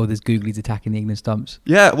quite well with his googlies attacking the England stumps?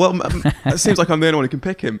 Yeah, well, it seems like I'm the only one who can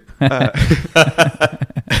pick him.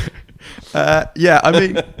 I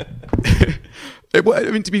mean, I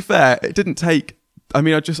mean, to be fair, it didn't take. I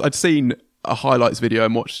mean, I'd seen a highlights video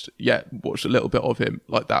and watched a little bit of him.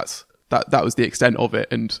 Like that was the extent of it.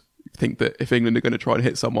 And I think that if England are going to try and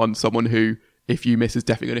hit someone who, if you miss, is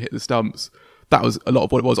definitely going to hit the stumps. That was a lot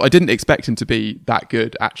of what it was. I didn't expect him to be that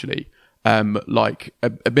good, actually. Like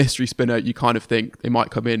a mystery spinner, you kind of think they might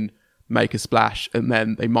come in, make a splash, and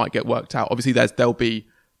then they might get worked out. Obviously, there'll be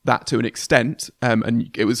that to an extent. And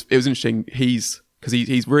it was interesting. He's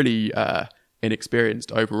really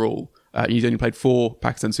inexperienced overall. He's only played 4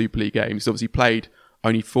 Pakistan Super League games. He's obviously played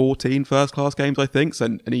only 14 first-class games, I think. So,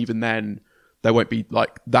 and even then, there won't be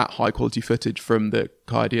like that high-quality footage from the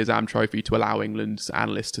Qaidi Azam Trophy to allow England's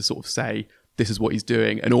analysts to sort of say, this is what he's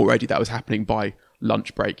doing. And already that was happening by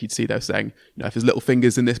lunch break. You'd see they're saying, if his little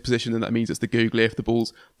finger's in this position, then that means it's the googly. If the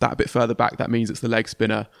ball's that bit further back, that means it's the leg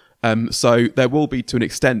spinner. So there will be, to an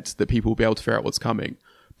extent, that people will be able to figure out what's coming.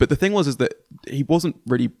 But the thing is that he wasn't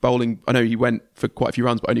really bowling. I know he went for quite a few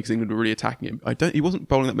runs, but only because England were really attacking him. He wasn't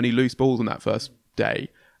bowling that many loose balls on that first day.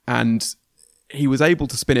 And he was able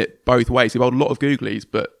to spin it both ways. He bowled a lot of googlies,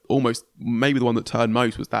 but almost, maybe the one that turned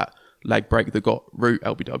most was that leg break that got Root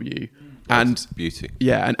LBW. And beauty.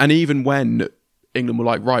 Yeah, and even when England were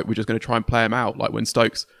like, right, we're just going to try and play him out, like when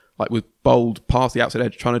Stokes was bowled past the outside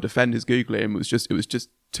edge trying to defend his googly, and it was just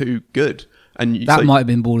too good. And that might have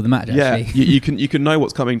been ball of the match. Actually, yeah, you can know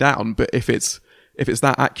what's coming down, but if it's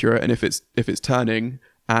that accurate and if it's turning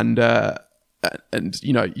and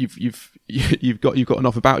you've got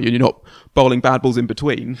enough about you and you're not bowling bad balls in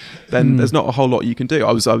between, then there's not a whole lot you can do.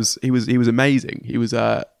 He was amazing. He was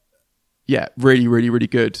really, really, really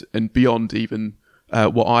good and beyond even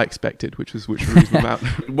what I expected, which was reasonable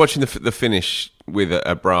amount. Watching the finish with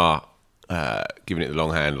a Bra giving it the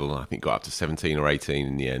long handle, I think got up to 17 or 18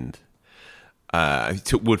 in the end. He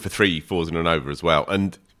took Wood for 3 fours and an over as well.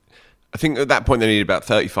 And I think at that point they needed about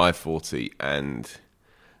 35, 40. And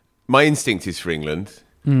my instinct is for England,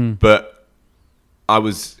 but I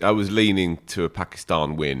was leaning to a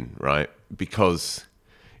Pakistan win, right? Because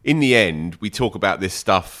in the end, we talk about this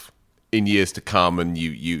stuff in years to come, and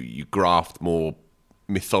you graft more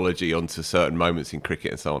mythology onto certain moments in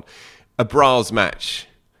cricket and so on. A Bra's match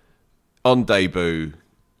on debut,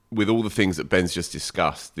 with all the things that Ben's just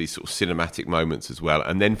discussed, these sort of cinematic moments as well,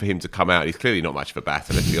 and then for him to come out, he's clearly not much of a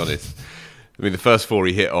batter, let's be honest. I mean, the first 4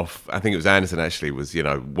 he hit off, I think it was Anderson actually, was,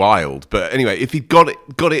 wild. But anyway, if he got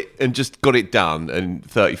it and just got it done, and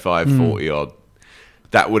 35, 40 odd,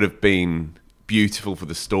 that would have been beautiful for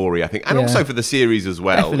the story, I think, and also for the series as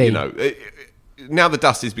well. Definitely. Now the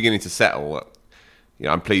dust is beginning to settle.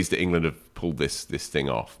 I'm pleased that England have pulled this thing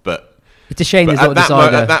off, but it's a shame there's at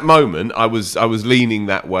not at that moment, I was leaning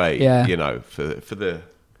that way. Yeah. For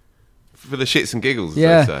the shits and giggles,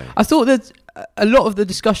 as they say. I thought that a lot of the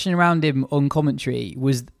discussion around him on commentary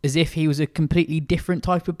was as if he was a completely different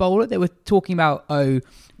type of bowler. They were talking about,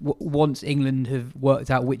 once England have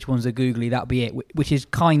worked out which ones are googly, that'll be it, which is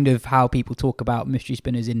kind of how people talk about mystery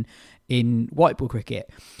spinners in white ball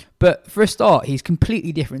cricket. But for a start, he's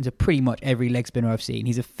completely different to pretty much every leg spinner I've seen.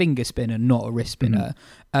 He's a finger spinner, not a wrist spinner.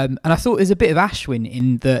 And I thought there's a bit of Ashwin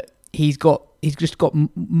in that he's just got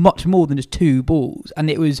much more than just 2 balls. And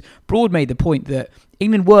it was Broad made the point that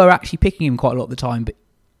England were actually picking him quite a lot of the time, but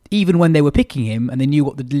even when they were picking him and they knew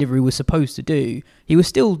what the delivery was supposed to do, he was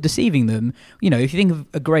still deceiving them. If you think of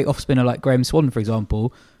a great off spinner like Graham Swan, for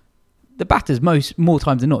example, the batters more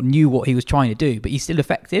times than not knew what he was trying to do, but he's still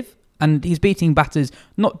effective. And he's beating batters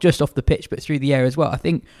not just off the pitch, but through the air as well. I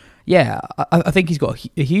think, I think he's got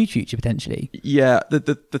a huge future potentially. Yeah,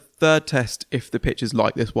 the third test, if the pitch is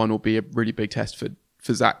like this one, will be a really big test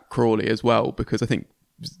for Zach Crawley as well, because I think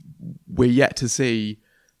we're yet to see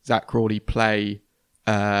Zach Crawley play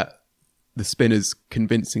the spinners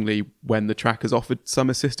convincingly when the track has offered some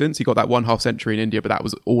assistance. He got that 1 half century in India, but that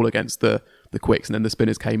was all against the quicks, and then the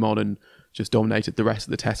spinners came on and just dominated the rest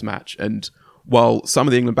of the test match. And while some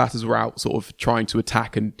of the England batters were out sort of trying to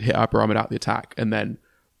attack and hit Abrar Ahmed out the attack, and then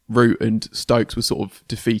Root and Stokes were sort of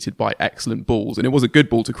defeated by excellent balls. And it was a good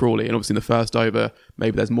ball to Crawley, and obviously in the first over,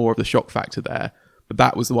 maybe there's more of the shock factor there. But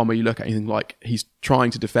that was the one where you look at anything like he's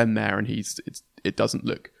trying to defend there and it doesn't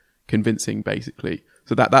look convincing, basically.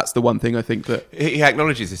 So that's the one thing I think that... He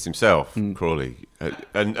acknowledges this himself, Crawley.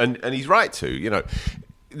 And he's right to,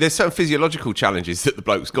 there's some physiological challenges that the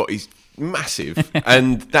bloke's got. He's massive,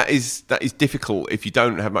 and that is difficult if you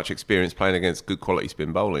don't have much experience playing against good quality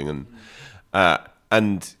spin bowling,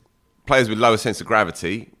 and players with lower sense of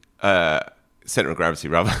gravity, centre of gravity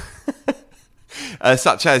rather,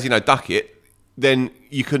 such as Duckett. Then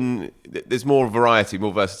there's more variety,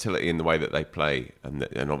 more versatility in the way that they play,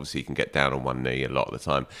 and obviously you can get down on one knee a lot of the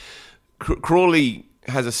time. Crawley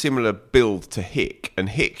has a similar build to Hick, and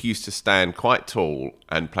Hick used to stand quite tall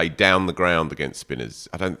and play down the ground against spinners.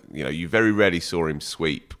 You very rarely saw him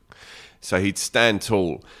sweep. So he'd stand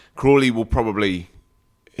tall. Crawley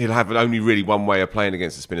he'll have only really one way of playing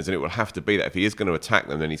against the spinners, and it will have to be that if he is going to attack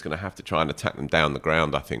them, then he's going to have to try and attack them down the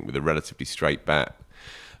ground, I think, with a relatively straight bat.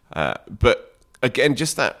 But again,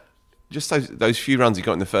 just those few runs he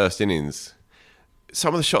got in the first innings,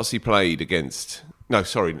 some of the shots he played against... No,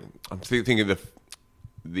 sorry, I'm thinking of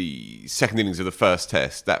the second innings of the first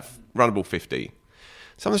test, that runnable 50.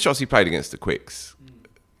 Some of the shots he played against the Quicks,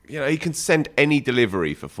 he can send any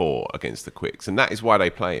delivery for 4 against the Quicks, and that is why they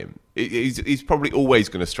play him. He's probably always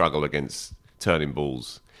going to struggle against turning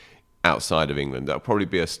balls outside of England. That'll probably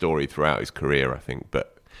be a story throughout his career, I think,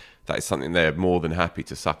 but that is something they're more than happy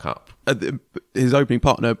to suck up. His opening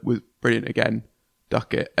partner was brilliant again,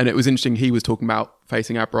 Duckett, and it was interesting. He was talking about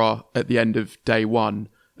facing Abra at the end of day 1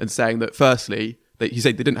 and saying that firstly, he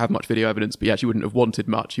said they didn't have much video evidence, but he actually wouldn't have wanted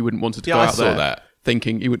much. He wouldn't want to go out there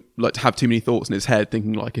thinking he would like to have too many thoughts in his head,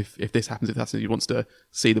 thinking like if this happens, he wants to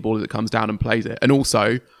see the ball as it comes down and plays it. And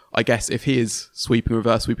also, I guess if he is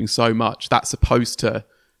reverse sweeping so much, that's supposed to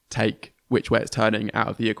take which way it's turning out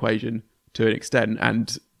of the equation to an extent.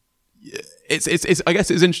 And it's I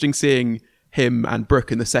guess it's interesting seeing him and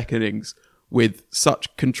Brook in the second innings with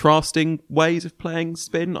such contrasting ways of playing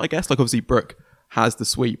spin, I guess. Like obviously Brook has the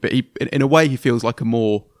sweep, but in a way he feels like a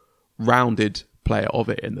more rounded player of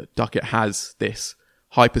it, in that Duckett has this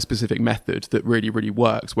hyper-specific method that really, really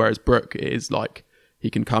works, whereas Brook is like he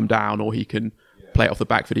can come down or he can play it off the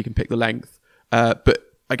back foot, he can pick the length.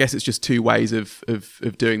 But I guess it's just two ways of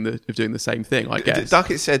doing the same thing, I guess.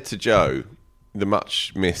 Duckett said to Joe, the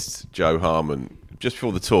much-missed Joe Harmon, just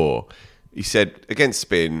before the tour, he said, against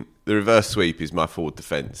spin, the reverse sweep is my forward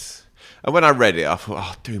defence. And when I read it, I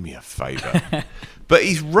thought, do me a favour. But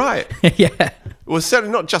he's right. Yeah. Well,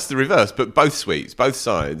 certainly not just the reverse, but both sweeps, both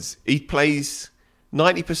sides. He plays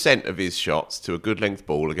 90% of his shots to a good length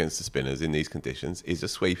ball against the spinners in these conditions is a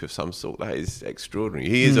sweep of some sort. That is extraordinary.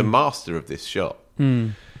 He is a master of this shot.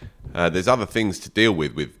 There's other things to deal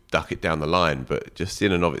with Duckett down the line, but just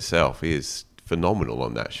in and of itself, he is phenomenal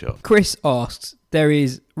on that shot. Chris asks, there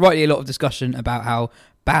is rightly a lot of discussion about how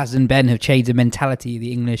Baz and Ben have changed the mentality of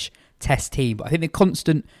the English Test team, but I think the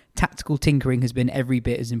constant tactical tinkering has been every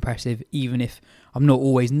bit as impressive, even if I'm not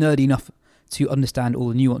always nerdy enough to understand all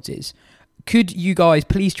the nuances. Could you guys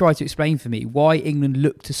please try to explain for me why England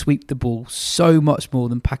look to sweep the ball so much more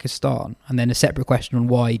than Pakistan? And then a separate question on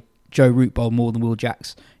why Joe Root bowled more than Will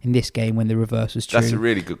Jacks in this game when the reverse was true. That's a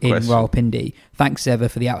really good in question. Rawalpindi. Thanks, Ever,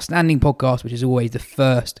 for the outstanding podcast, which is always the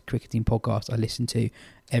first cricketing podcast I listen to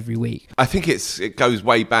every week. I think it goes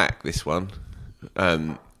way back, this one.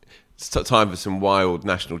 It's time for some wild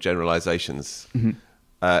national generalisations.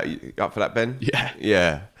 Mm-hmm. You up for that, Ben?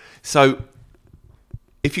 Yeah. So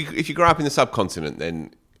if you grow up in the subcontinent,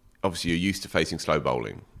 then obviously you're used to facing slow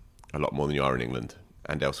bowling a lot more than you are in England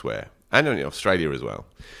and elsewhere, and in Australia as well.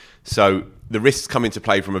 So the risks come into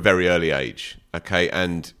play from a very early age, okay?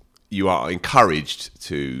 And you are encouraged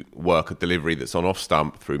to work a delivery that's on off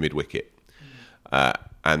stump through mid-wicket.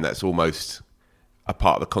 And that's almost a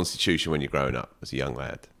part of the constitution when you're growing up as a young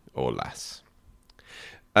lad or lass.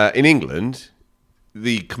 In England,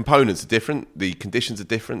 the components are different, the conditions are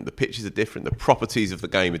different, the pitches are different, the properties of the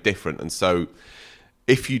game are different. And so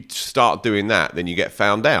if you start doing that, then you get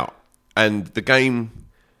found out. And the game,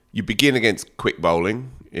 you begin against quick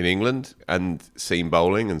bowling in England and seam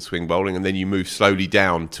bowling and swing bowling, and then you move slowly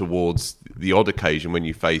down towards the odd occasion when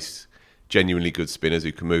you face genuinely good spinners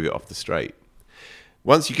who can move it off the straight.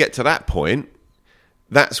 Once you get to that point,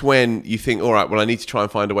 that's when you think, all right, well, I need to try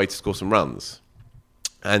and find a way to score some runs.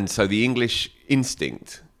 And so the English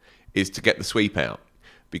instinct is to get the sweep out,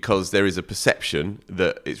 because there is a perception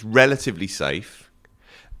that it's relatively safe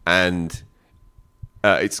and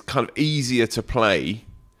it's kind of easier to play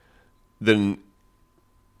than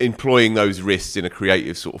employing those risks in a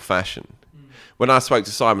creative sort of fashion. When I spoke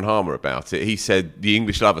to Simon Harmer about it, he said the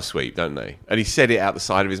English love a sweep, don't they? And he said it out the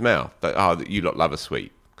side of his mouth, that you lot love a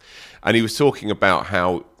sweep. And he was talking about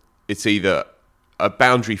how it's either a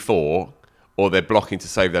boundary 4 or they're blocking to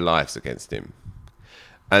save their lives against him.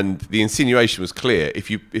 And the insinuation was clear. If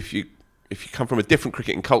you come from a different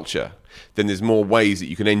cricketing culture, then there's more ways that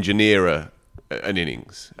you can engineer an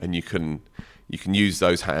innings, and you can use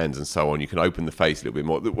those hands and so on. You can open the face a little bit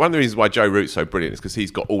more. One of the reasons why Joe Root's so brilliant is because he's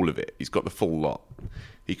got all of it. He's got the full lot.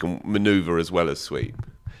 He can manoeuvre as well as sweep.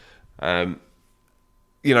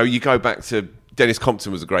 You go back to Dennis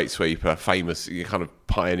Compton was a great sweeper, famous. He kind of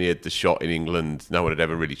pioneered the shot in England. No one had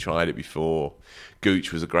ever really tried it before.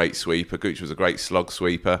 Gooch was a great sweeper. Gooch was a great slog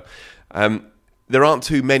sweeper. There aren't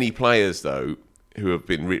too many players, though, who have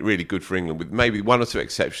been really good for England, with maybe one or two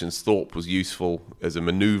exceptions. Thorpe was useful as a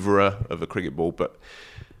manoeuvrer of a cricket ball,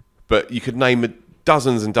 but you could name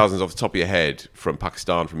dozens and dozens off the top of your head from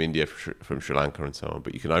Pakistan, from India, from Sri Lanka and so on,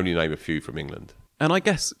 but you can only name a few from England. And I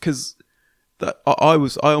guess because I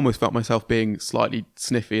almost felt myself being slightly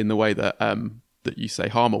sniffy in the way that that you say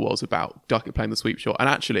Harmer was about Duckett playing the sweep shot. And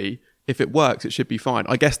actually, if it works, it should be fine.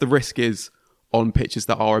 I guess the risk is on pitches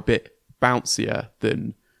that are a bit bouncier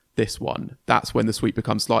than this one. That's when the sweep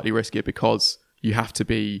becomes slightly riskier, because you have to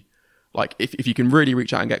be like, if you can really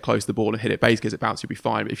reach out and get close to the ball and hit it base because it bounces, you'll be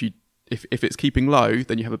fine. But if it's keeping low,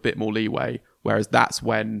 then you have a bit more leeway. Whereas that's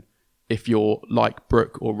when, if you're like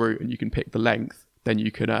Brook or Root and you can pick the length, then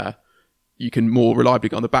you can more reliably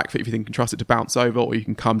get on the back foot if you think you can trust it to bounce over, or you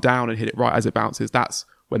can come down and hit it right as it bounces. That's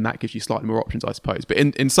when that gives you slightly more options, I suppose. But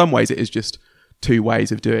in some ways, it is just two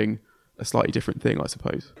ways of doing a slightly different thing, I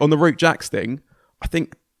suppose. On the Root Jacks thing, I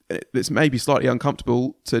think it's maybe slightly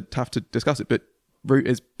uncomfortable to have to discuss it, but Root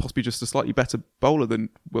is possibly just a slightly better bowler than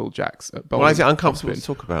Will Jacks at bowling. Why is it uncomfortable to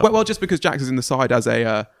talk about? Well, just because Jacks is in the side as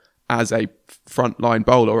a frontline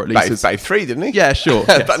bowler, or at least batted 3, didn't he? Yeah, sure.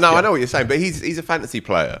 Yes, but no, I know what you're saying. But he's a fantasy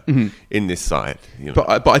player in this side. You know?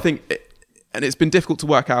 But I think, and it's been difficult to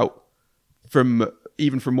work out from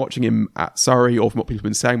watching him at Surrey, or from what people have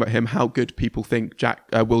been saying about him, how good people think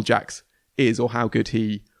Will Jacks is, or how good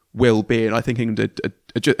he will be. And I think England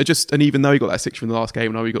and even though he got that 6 from the last game,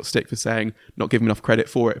 and I know he got stick for saying not giving enough credit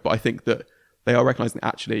for it, but I think that they are recognising that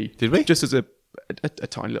actually, did we? Just as a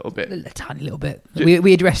tiny little bit. A tiny little bit.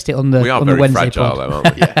 We addressed it on the Wednesday fragile, pod. though,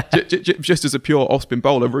 aren't we? Yeah. Just as a pure off-spin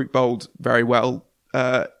bowler, Root bowled very well,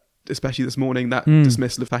 especially this morning. That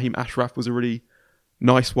dismissal of Fahim Ashraf was a really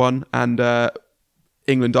nice one, and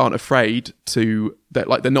England aren't afraid they're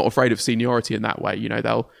not afraid of seniority in that way. You know,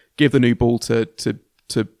 they'll give the new ball to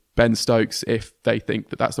Ben Stokes if they think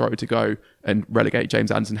that that's the right way to go, and relegate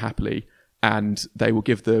James Anderson happily, and they will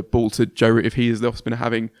give the ball to Joe Root if he is the off-spinner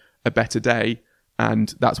having a better day,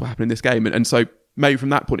 and that's what happened in this game. And so maybe from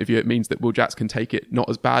that point of view, it means that Will Jacks can take it not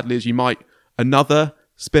as badly as you might another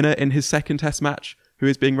spinner in his second Test match who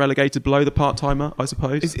is being relegated below the part-timer, I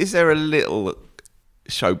suppose. Is there a little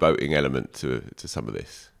showboating element to some of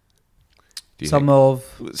this? Some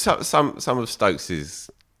of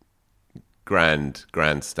Stokes's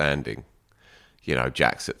grandstanding. You know,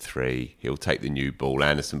 Jack's at 3. He'll take the new ball.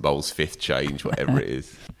 Anderson bowls 5th change, whatever it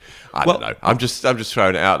is. I don't know. I'm just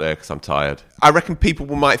throwing it out there because I'm tired. I reckon people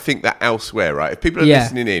might think that elsewhere, right? If people are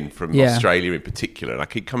listening in from Australia in particular, and I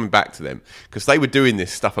keep coming back to them because they were doing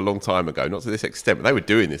this stuff a long time ago, not to this extent, but they were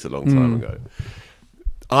doing this a long time ago.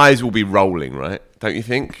 Eyes will be rolling, right? Don't you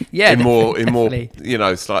think? Yeah, in more,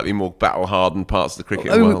 definitely. slightly more battle-hardened parts of the cricket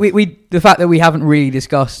world. The fact that we haven't really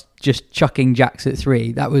discussed just chucking Jacks at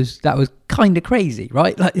 3, that was kind of crazy,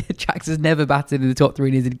 right? Like, Jacks has never batted in the top 3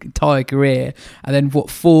 in his entire career, and then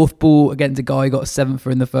 4th ball against a guy who got 7th for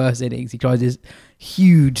in the first innings. He tries this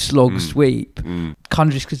huge slog sweep, kind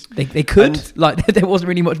of just because they could. There wasn't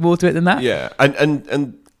really much more to it than that. Yeah,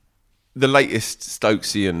 and the latest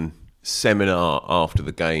Stokesian seminar after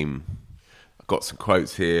the game, I've got some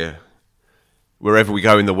quotes here. Wherever we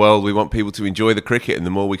go in the world, we want people to enjoy the cricket, and the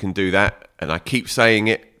more we can do that, and I keep saying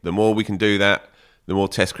it, the more we can do that, the more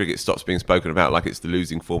Test cricket stops being spoken about like it's the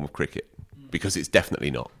losing form of cricket, because it's definitely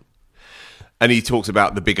not. And he talks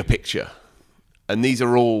about the bigger picture, and these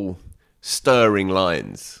are all stirring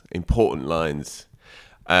lines, important lines.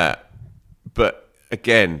 But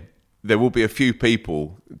again, there will be a few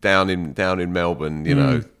people down in Melbourne, you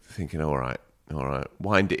know, thinking, all right,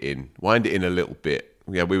 wind it in a little bit.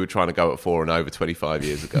 Yeah, we were trying to go at 4 and over 25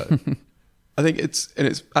 years ago. I think it's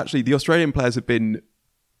actually, the Australian players have been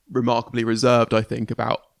remarkably reserved, I think,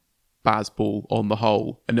 about Bazball on the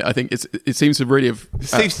whole, and I think it seems to really have.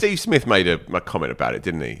 Steve Smith made a comment about it,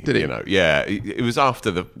 didn't he? Did he? You know, yeah, it was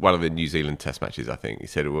after one of the New Zealand Test matches. I think he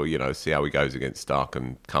said, "Well, you know, see how he goes against Stark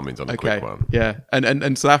and Cummins on a quick one." Yeah,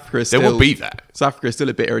 and South Africa is still, there will be that. South Africa is still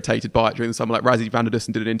a bit irritated by it during the summer. Like Rassie van der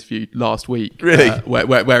Dussen did an interview last week, really,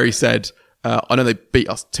 where he said, "I know they beat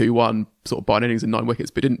us 2-1, sort of by an innings and 9 wickets,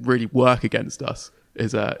 but it didn't really work against us."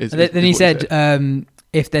 Then he said,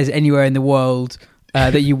 "If there's anywhere in the world."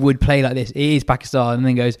 That you would play like this, it is Pakistan, and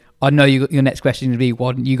then goes, I know your next question would be,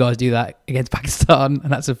 why didn't you guys do that against Pakistan? And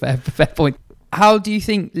that's a fair point. How do you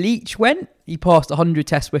think Leach went? He passed 100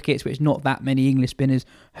 Test wickets, which not that many English spinners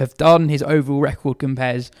have done. His overall record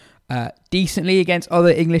compares decently against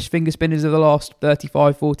other English finger spinners of the last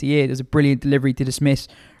 35, 40 years. There's a brilliant delivery to dismiss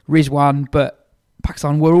Rizwan, but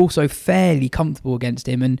Pakistan were also fairly comfortable against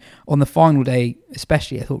him, and on the final day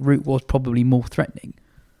especially, I thought Root was probably more threatening.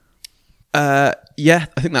 Yeah,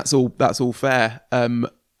 I think that's all fair.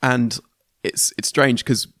 And it's strange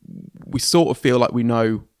because we sort of feel like we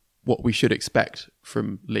know what we should expect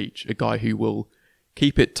from Leach, a guy who will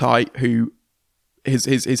keep it tight, who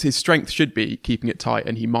his strength should be keeping it tight,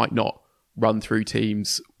 and he might not run through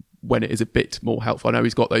teams when it is a bit more helpful. I know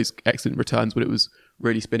he's got those excellent returns when it was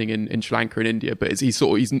really spinning in Sri Lanka and India, but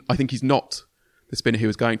I think he's not the spinner who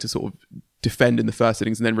was going to sort of defend in the first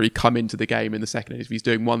innings and then really come into the game in the second innings. If he's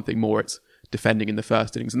doing one thing more, it's defending in the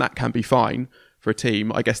first innings, and that can be fine for a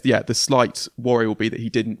team. I guess, the slight worry will be that he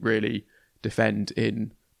didn't really defend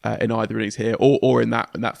in either innings here or in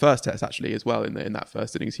that first test actually as well. In that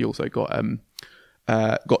first innings, he also got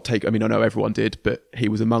taken. I mean, I know everyone did, but he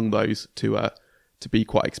was among those to be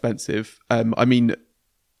quite expensive. I mean,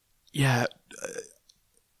 yeah,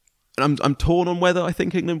 I'm torn on whether I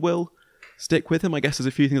think England will stick with him. I guess there's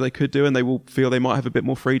a few things they could do, and they will feel they might have a bit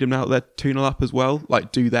more freedom now that they're 2-0 up as well.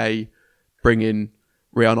 Like, do they bring in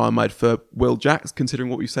Rian Ahmed for Will Jacks, considering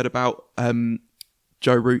what we said about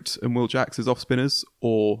Joe Root and Will Jacks as off spinners,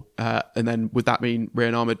 or and then would that mean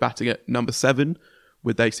Rian Ahmed batting at number 7?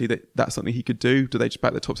 Would they see that that's something he could do? Do they just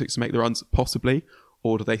back the top 6 to make the runs, possibly,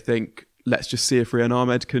 or do they think let's just see if Rian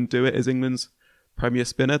Ahmed can do it as England's premier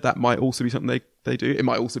spinner? That might also be something they do. It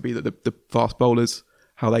might also be that the fast bowlers,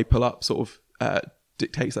 how they pull up, sort of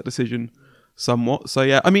dictates that decision somewhat. So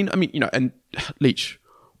yeah, I mean, and Leach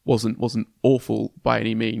wasn't awful by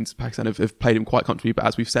any means. Pakistan have played him quite comfortably, but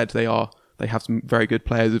as we've said, they have some very good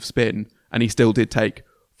players of spin, and he still did take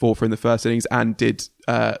 4 for in the first innings and did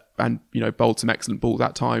bowled some excellent balls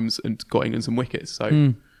at times and got England some wickets.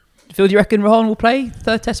 So, Phil, do you reckon Rahane will play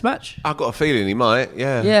third Test match? I've got a feeling he might.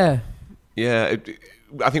 Yeah.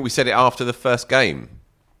 I think we said it after the first game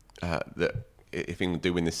that if England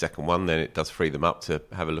do win this second one, then it does free them up to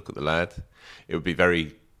have a look at the lad. It would be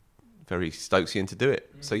very, very Stokesian to do it.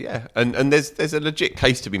 So yeah, and there's a legit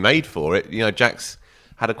case to be made for it. Jacks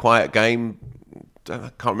had a quiet game.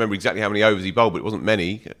 I can't remember exactly how many overs he bowled, but it wasn't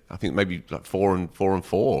many. I think maybe like 4 and 4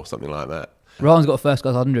 or something like that. Rahane's got a first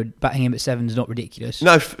class 100. Batting him at 7 is not ridiculous.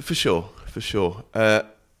 No, for sure.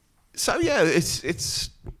 So yeah, it's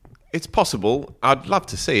possible. I'd love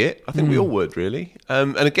to see it. I think we all would, really.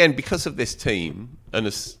 And again, because of this team, and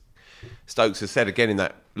as Stokes has said again in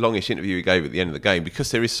that longish interview he gave at the end of the game,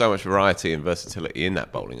 because there is so much variety and versatility in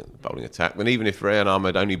that bowling attack, then even if Rian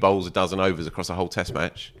Ahmed only bowls a dozen overs across a whole Test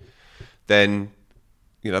match, then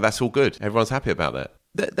that's all good. Everyone's happy about that.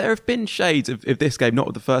 There have been shades of this game, not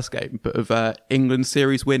of the first game, but of England's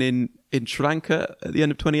series win in Sri Lanka at the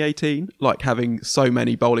end of 2018, like having so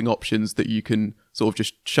many bowling options that you can sort of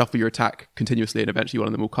just shuffle your attack continuously and eventually one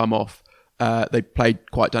of them will come off. They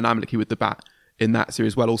played quite dynamically with the bat in that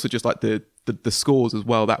series as well. Also, just like the scores as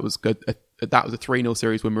well, that was good. That was a 3-0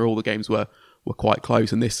 series when all the games were quite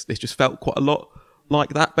close, and this just felt quite a lot like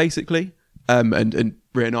that, basically. And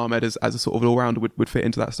Rian Ahmed as a sort of all-rounder would fit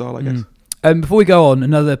into that style, I guess. Before we go on,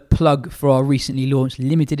 another plug for our recently launched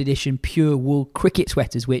limited edition pure wool cricket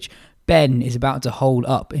sweaters, which Ben is about to hold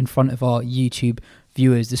up in front of our YouTube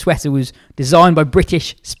viewers. The sweater was designed by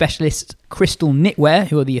British specialist Crystal Knitwear,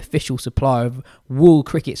 who are the official supplier of wool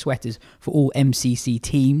cricket sweaters for all MCC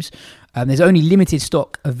teams. There's only limited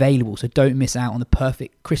stock available, so don't miss out on the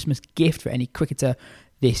perfect Christmas gift for any cricketer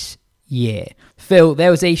this year. Phil, there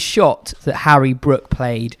was a shot that Harry Brook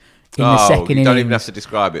played in the second innings. Don't even have to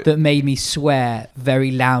describe it. That made me swear very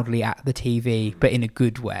loudly at the TV, but in a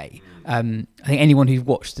good way. I think anyone who's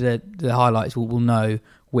watched the highlights will know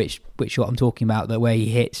which shot I'm talking about, the way he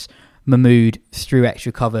hits Mahmood through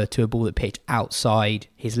extra cover to a ball that pitched outside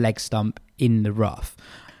his leg stump in the rough.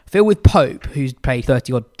 I feel with Pope, who's played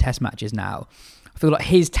 30-odd Test matches now, I feel like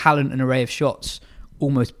his talent and array of shots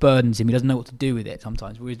almost burdens him. He doesn't know what to do with it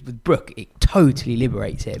sometimes. Whereas with Brook, it totally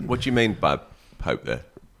liberates him. What do you mean by Pope there?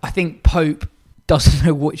 I think Pope doesn't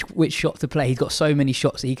know which shot to play. He's got so many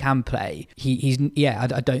shots that he can play.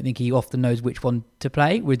 I don't think he often knows which one to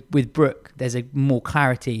play. With Brook, there's a more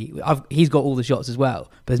clarity. He's got all the shots as well,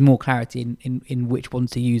 but there's more clarity in which ones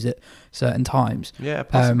to use at certain times. Yeah,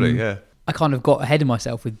 possibly. Yeah. I kind of got ahead of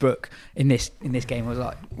myself with Brook in this game. I was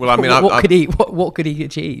like, well, I mean, what could he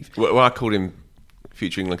achieve? Well, I called him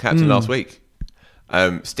future England captain last week.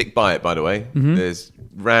 Stick by it, by the way. Mm-hmm. There's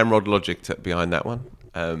ramrod logic behind that one.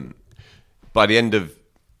 By the end of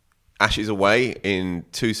Ashes away in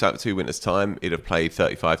two winters' time, he'd have played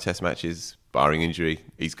 35 Test matches, barring injury.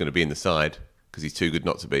 He's going to be in the side because he's too good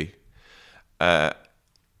not to be. And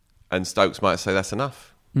Stokes might say that's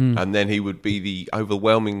enough. And then he would be the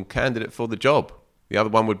overwhelming candidate for the job. The other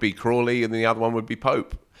one would be Crawley and the other one would be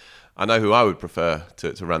Pope. I know who I would prefer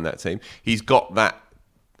to run that team. He's got that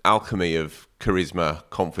alchemy of charisma,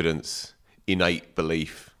 confidence. innate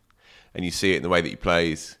belief, and you see it in the way that he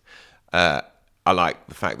plays. I like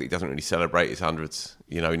the fact that he doesn't really celebrate his hundreds.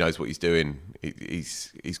 He knows what he's doing.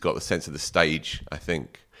 He's got the sense of the stage, I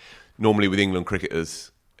think. Normally with England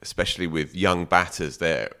cricketers, especially with young batters,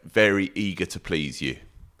 they're very eager to please you,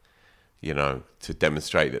 to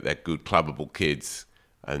demonstrate that they're good, clubbable kids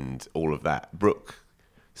and all of that. Brooke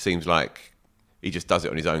seems like he just does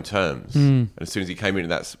it on his own terms. And as soon as he came into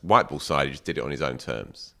that white ball side, he just did it on his own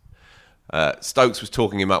terms. Stokes was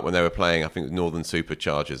talking him up when they were playing, I think it was Northern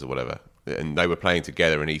Superchargers or whatever, and they were playing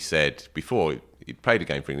together, and he said before he'd played a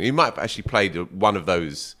game for England, he might have actually played one of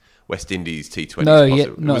those West Indies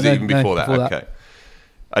T20s. Before that. Okay.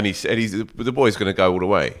 And he said the boy's going to go all the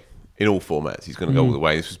way in all formats. He's going to go all the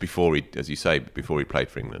way. This was before he played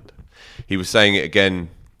for England. He was saying it again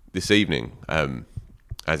this evening,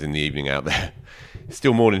 as in the evening out there. It's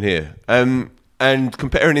still morning here. And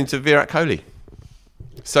comparing him to Virat Kohli.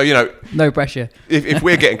 So, no pressure. If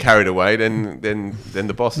we're getting carried away, then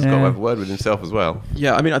the boss has got to have a word with himself as well.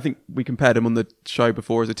 Yeah, I think we compared him on the show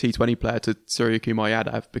before as a T20 player to Suryakumar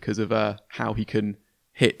Yadav because of how he can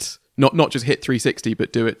hit, not just hit 360,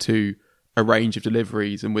 but do it to a range of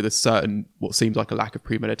deliveries, and with a certain, what seems like a lack of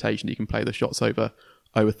premeditation, he can play the shots over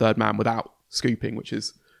third man without scooping, which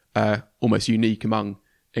is almost unique among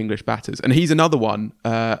English batters. And he's another one,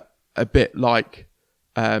 a bit like...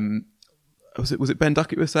 was it Ben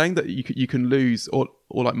Duckett was saying that you can lose, or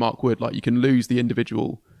like Mark Wood, like you can lose the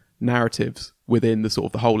individual narratives within the sort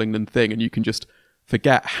of the whole England thing, and you can just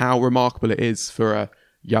forget how remarkable it is for a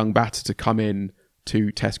young batter to come in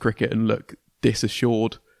to Test cricket and look this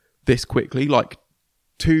assured this quickly, like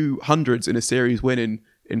 200s in a series win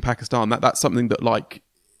in Pakistan. That's something that, like,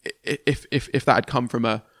 if that had come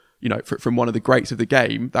from from one of the greats of the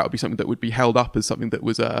game, that would be something that would be held up as something that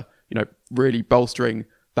was really bolstering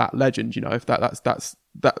that legend. If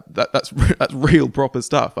that's real proper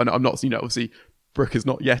stuff. And I'm not, obviously Brooke is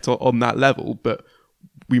not yet on that level, but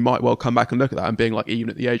we might well come back and look at that and being like,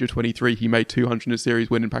 even at the age of 23, he made 200 in a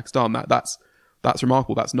series win in Pakistan. That's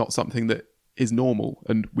remarkable. That's not something that is normal,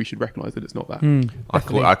 and we should recognise that it's not that.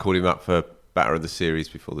 I called him up for batter of the series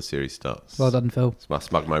before the series starts. Well done, Phil. It's my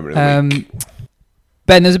smug moment of the week.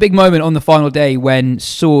 Ben, there's a big moment on the final day when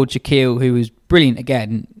Saud Shakil, who was brilliant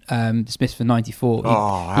again, dismissed for 94.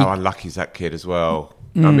 How unlucky is that kid as well?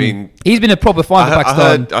 I mean, he's been a proper find for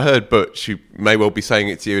Pakistan. I heard Butch, who may well be saying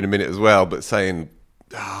it to you in a minute as well, but saying,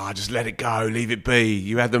 just let it go, leave it be.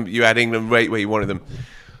 You had England right where you wanted them.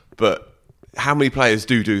 But how many players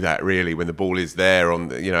do that really when the ball is there on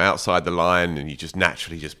the, outside the line, and you just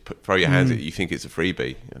naturally throw your hands at it? You think it's a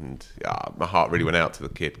freebie, and my heart really went out to the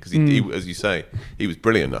kid because he, as you say, he was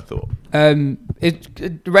brilliant. I thought it's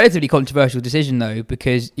a relatively controversial decision though,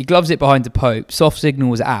 because he gloves it behind the Pope. Soft signal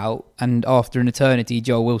was out, and after an eternity,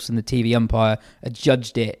 Joel Wilson, the TV umpire,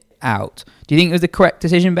 adjudged it out. Do you think it was the correct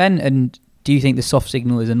decision, Ben? And do you think the soft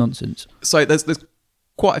signal is a nonsense? So there's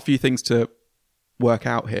quite a few things to work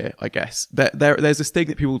out here, I guess. There's this thing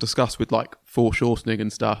that people discuss with like foreshortening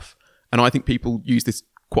and stuff, and I think people use this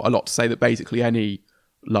quite a lot to say that basically any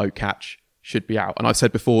low catch should be out. And I've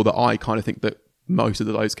said before that I kind of think that most of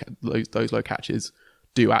those low catches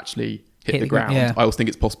do actually hit the ground. Yeah. I also think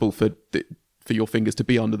it's possible for your fingers to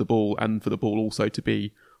be under the ball and for the ball also to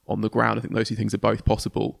be on the ground. I think those two things are both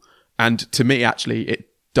possible. And to me, actually, it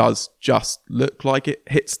does just look like it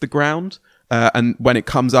hits the ground. And when it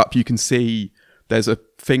comes up, you can see there's a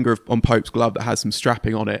finger on Pope's glove that has some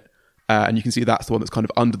strapping on it. And you can see that's the one that's kind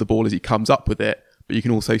of under the ball as he comes up with it. But you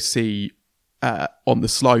can also see on the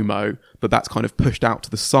slow-mo that's kind of pushed out to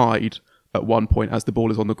the side at one point as the ball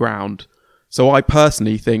is on the ground. So I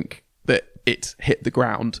personally think that it hit the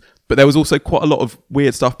ground. But there was also quite a lot of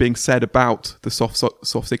weird stuff being said about the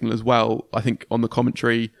soft signal as well. I think on the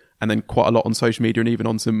commentary, and then quite a lot on social media, and even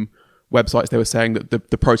on some websites, they were saying that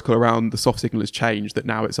the protocol around the soft signal has changed, that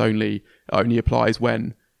now it only applies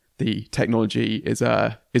when the technology is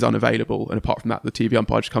unavailable. And apart from that, the TV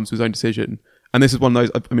umpire just comes to his own decision. And this is one of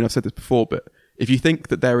those, I mean, I've said this before, but if you think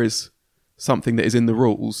that there is something that is in the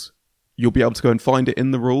rules, you'll be able to go and find it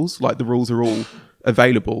in the rules. Like, the rules are all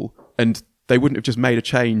available, and they wouldn't have just made a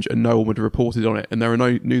change and no one would have reported on it. And there are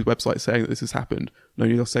no news websites saying that this has happened. No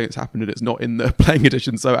news saying it's happened and it's not in the playing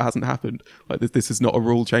edition, so it hasn't happened. Like, this is not a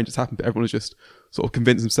rule change that's happened, but everyone has just sort of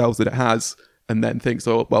convinced themselves that it has, and then thinks,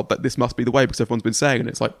 that this must be the way because everyone's been saying. And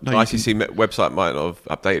it's like, no. ICC website might not have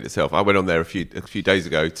updated itself. I went on there a few days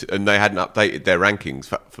ago, and they hadn't updated their rankings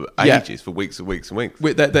for ages, for weeks and weeks and weeks.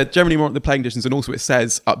 They're generally more on the playing editions, and also it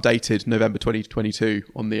says updated November 2022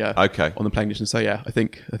 on the on the playing edition. So yeah, I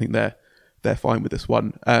think they're fine with this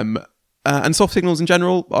one. And soft signals in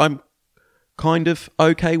general, I'm kind of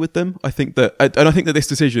okay with them. I think that this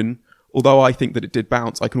decision, although I think that it did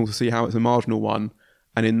bounce, I can also see how it's a marginal one.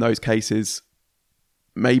 And in those cases,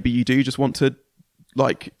 maybe you do just want to,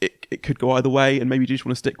 like, it could go either way, and maybe you just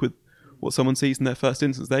want to stick with what someone sees in their first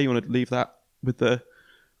instance there. You want to leave that with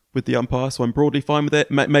the umpire. So I'm broadly fine with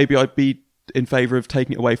it. Maybe I'd be in favour of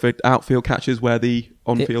taking it away for outfield catches where the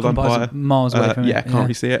on-field umpire miles away from can't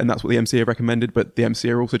really see it, and that's what the MC have recommended. But the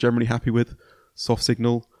MC are also generally happy with soft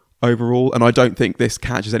signal overall, and I don't think this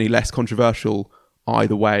catch is any less controversial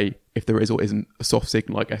either way. If there is or isn't a soft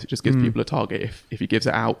signal, I guess it just gives people a target. If he gives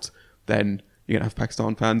it out, then you're going to have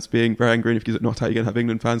Pakistan fans being very angry, and if he gives it not out, you're going to have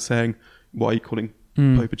England fans saying, why are you calling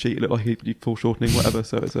Pope a cheat? It looked like he'd foreshortening, whatever.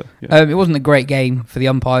 So it's it wasn't a great game for the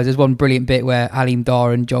umpires. There's one brilliant bit where Aleem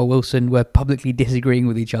Dar and Joel Wilson were publicly disagreeing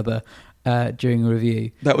with each other during a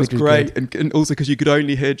review. That was great, and also because you could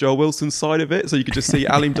only hear Joel Wilson's side of it, so you could just see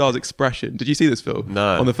Aleem Dar's expression. Did you see this, Phil?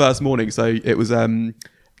 No. On the first morning, so it was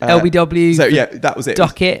LBW. So yeah, that was it.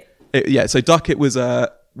 Duckett. So Duckett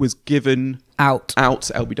was given out to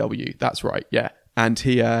LBW. That's right. Yeah, and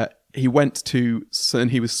he went to, and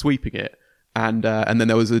he was sweeping it, and then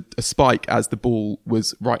there was a spike as the ball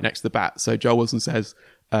was right next to the bat. So Joel Wilson says,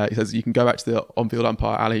 you can go back to the on-field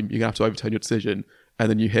umpire, Aleem, you're gonna have to overturn your decision. And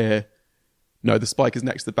then you hear, no, the spike is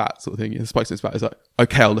next to the bat, sort of thing. The spike's next to the bat. He's like,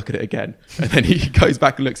 okay, I'll look at it again. And then he goes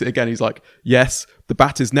back and looks at it again. He's like, yes, the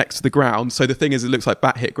bat is next to the ground. So the thing is, it looks like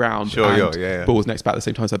bat hit ground. Sure, and ball is next to bat at the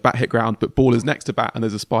same time. So bat hit ground, but ball is next to bat and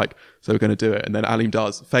there's a spike. So we're going to do it. And then Aleem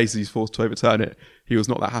Dar's face as he's forced to overturn it. He was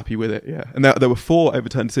not that happy with it. Yeah. And there were 4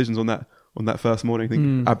 overturned decisions on that first morning. I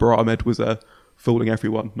think Abrar Ahmed was fooling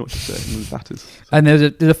everyone, not just the batters. So. And there's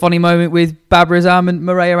a funny moment with Babar Azam and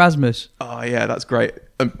Murray Erasmus. Oh yeah, that's great.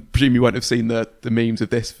 I presume you won't have seen the memes of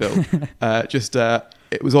this, Phil.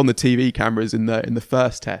 It was on the TV cameras in the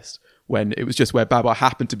first test when it was just where Babar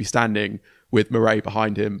happened to be standing with Murray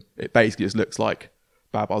behind him. It basically just looks like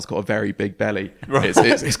Babar's got a very big belly. Right.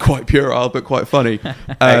 It's quite puerile, but quite funny.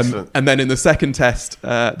 And then in the second test,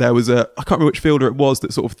 there was I can't remember which fielder it was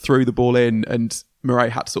that sort of threw the ball in, and Murray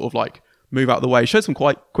had to sort of like move out of the way. Showed some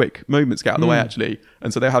quite quick movements to get out of the way, actually.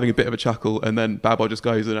 And so they're having a bit of a chuckle, and then Babar just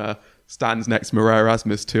goes and stands next to Murray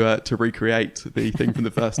Erasmus to recreate the thing from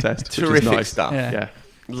the first test. Terrific which is nice stuff. Yeah.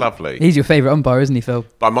 Lovely. He's your favourite umpire, isn't he, Phil?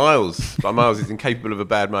 By miles. He's incapable of a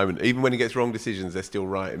bad moment. Even when he gets wrong decisions, they're still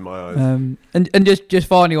right in my eyes. And just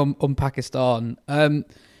finally on Pakistan,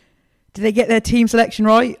 did they get their team selection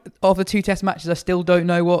right? After 2 test matches, I still don't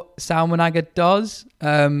know what Salman Agha does.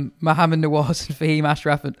 Mohammad Nawaz and Fahim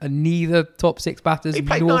Ashraf are neither top 6 batters. He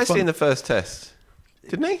played nicely in the first test,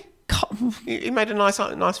 didn't he? He made a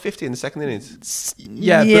nice 50 in the second innings.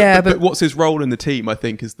 Yeah, but what's his role in the team? I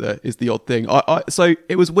think is the odd thing. So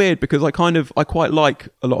it was weird because I quite like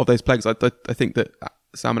a lot of those players. I think that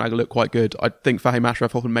Salman Agha looked quite good. I think Fahim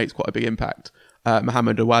Ashraf often makes quite a big impact.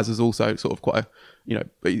 Mohammad Nawaz is also sort of quite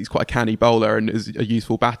he's quite a canny bowler and is a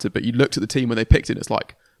useful batter. But you looked at the team when they picked it, it's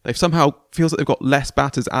like they've somehow feels like they've got less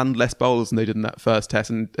batters and less bowlers than they did in that first test.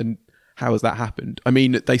 And how has that happened? I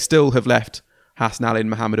mean, they still have left Hassan Ali and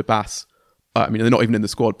Mohammad Abbas. I mean, they're not even in the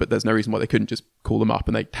squad, but there's no reason why they couldn't just call them up,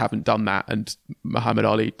 and they haven't done that. And Muhammad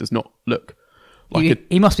Ali does not look like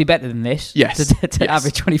he must be better than this. Yes, to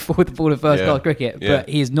average 24 with the ball of first class cricket, but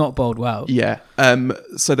he has not bowled well. Yeah.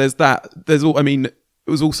 So there's that. It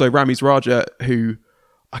was also Ramiz Raja who.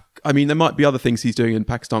 I mean, there might be other things he's doing in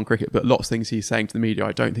Pakistan cricket, but lots of things he's saying to the media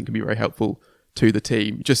I don't think can be very helpful to the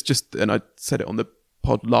team. Just and I said it on the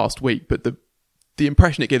pod last week, but the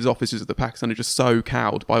impression it gives off is just that Pakistan are just so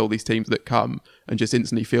cowed by all these teams that come and just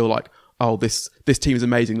instantly feel like, oh, this team is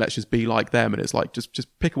amazing, let's just be like them. And it's like,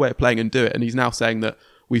 just pick a way of playing and do it. And he's now saying that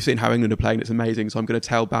we've seen how England are playing, it's amazing, so I'm going to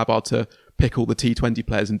tell Babar to pick all the T20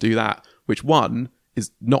 players and do that, which one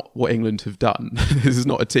is not what England have done. This is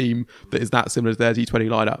not a team that is that similar to their T20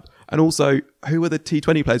 lineup. And also, who are the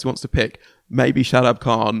T20 players he wants to pick? Maybe Shadab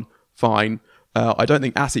Khan, fine. I don't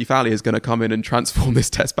think Asif Ali is going to come in and transform this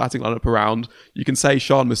test batting lineup around. You can say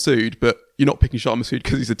Shan Masood, but you're not picking Shan Masood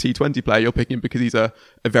because he's a T20 player. You're picking him because he's a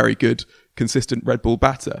very good, consistent red ball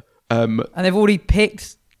batter. And they've already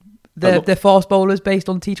picked their fast bowlers based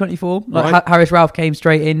on T20 form. Like right. Harris Ralph came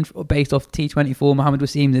straight in based off T20 form. Mohammad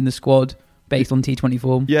Wasim's in the squad based on T20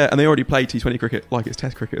 form. Yeah, and they already play T20 cricket like it's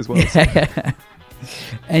test cricket as well. Yeah. So.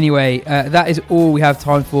 Anyway, that is all we have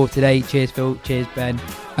time for today. Cheers, Phil. Cheers, Ben.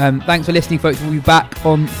 Thanks for listening, folks. We'll be back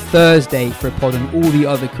on Thursday for a pod on all the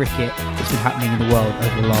other cricket that's been happening in the world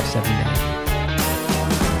over the last 7 days.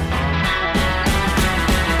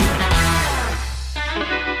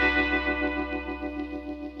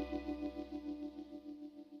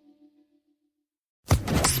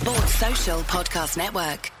 Sports Social Podcast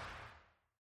Network.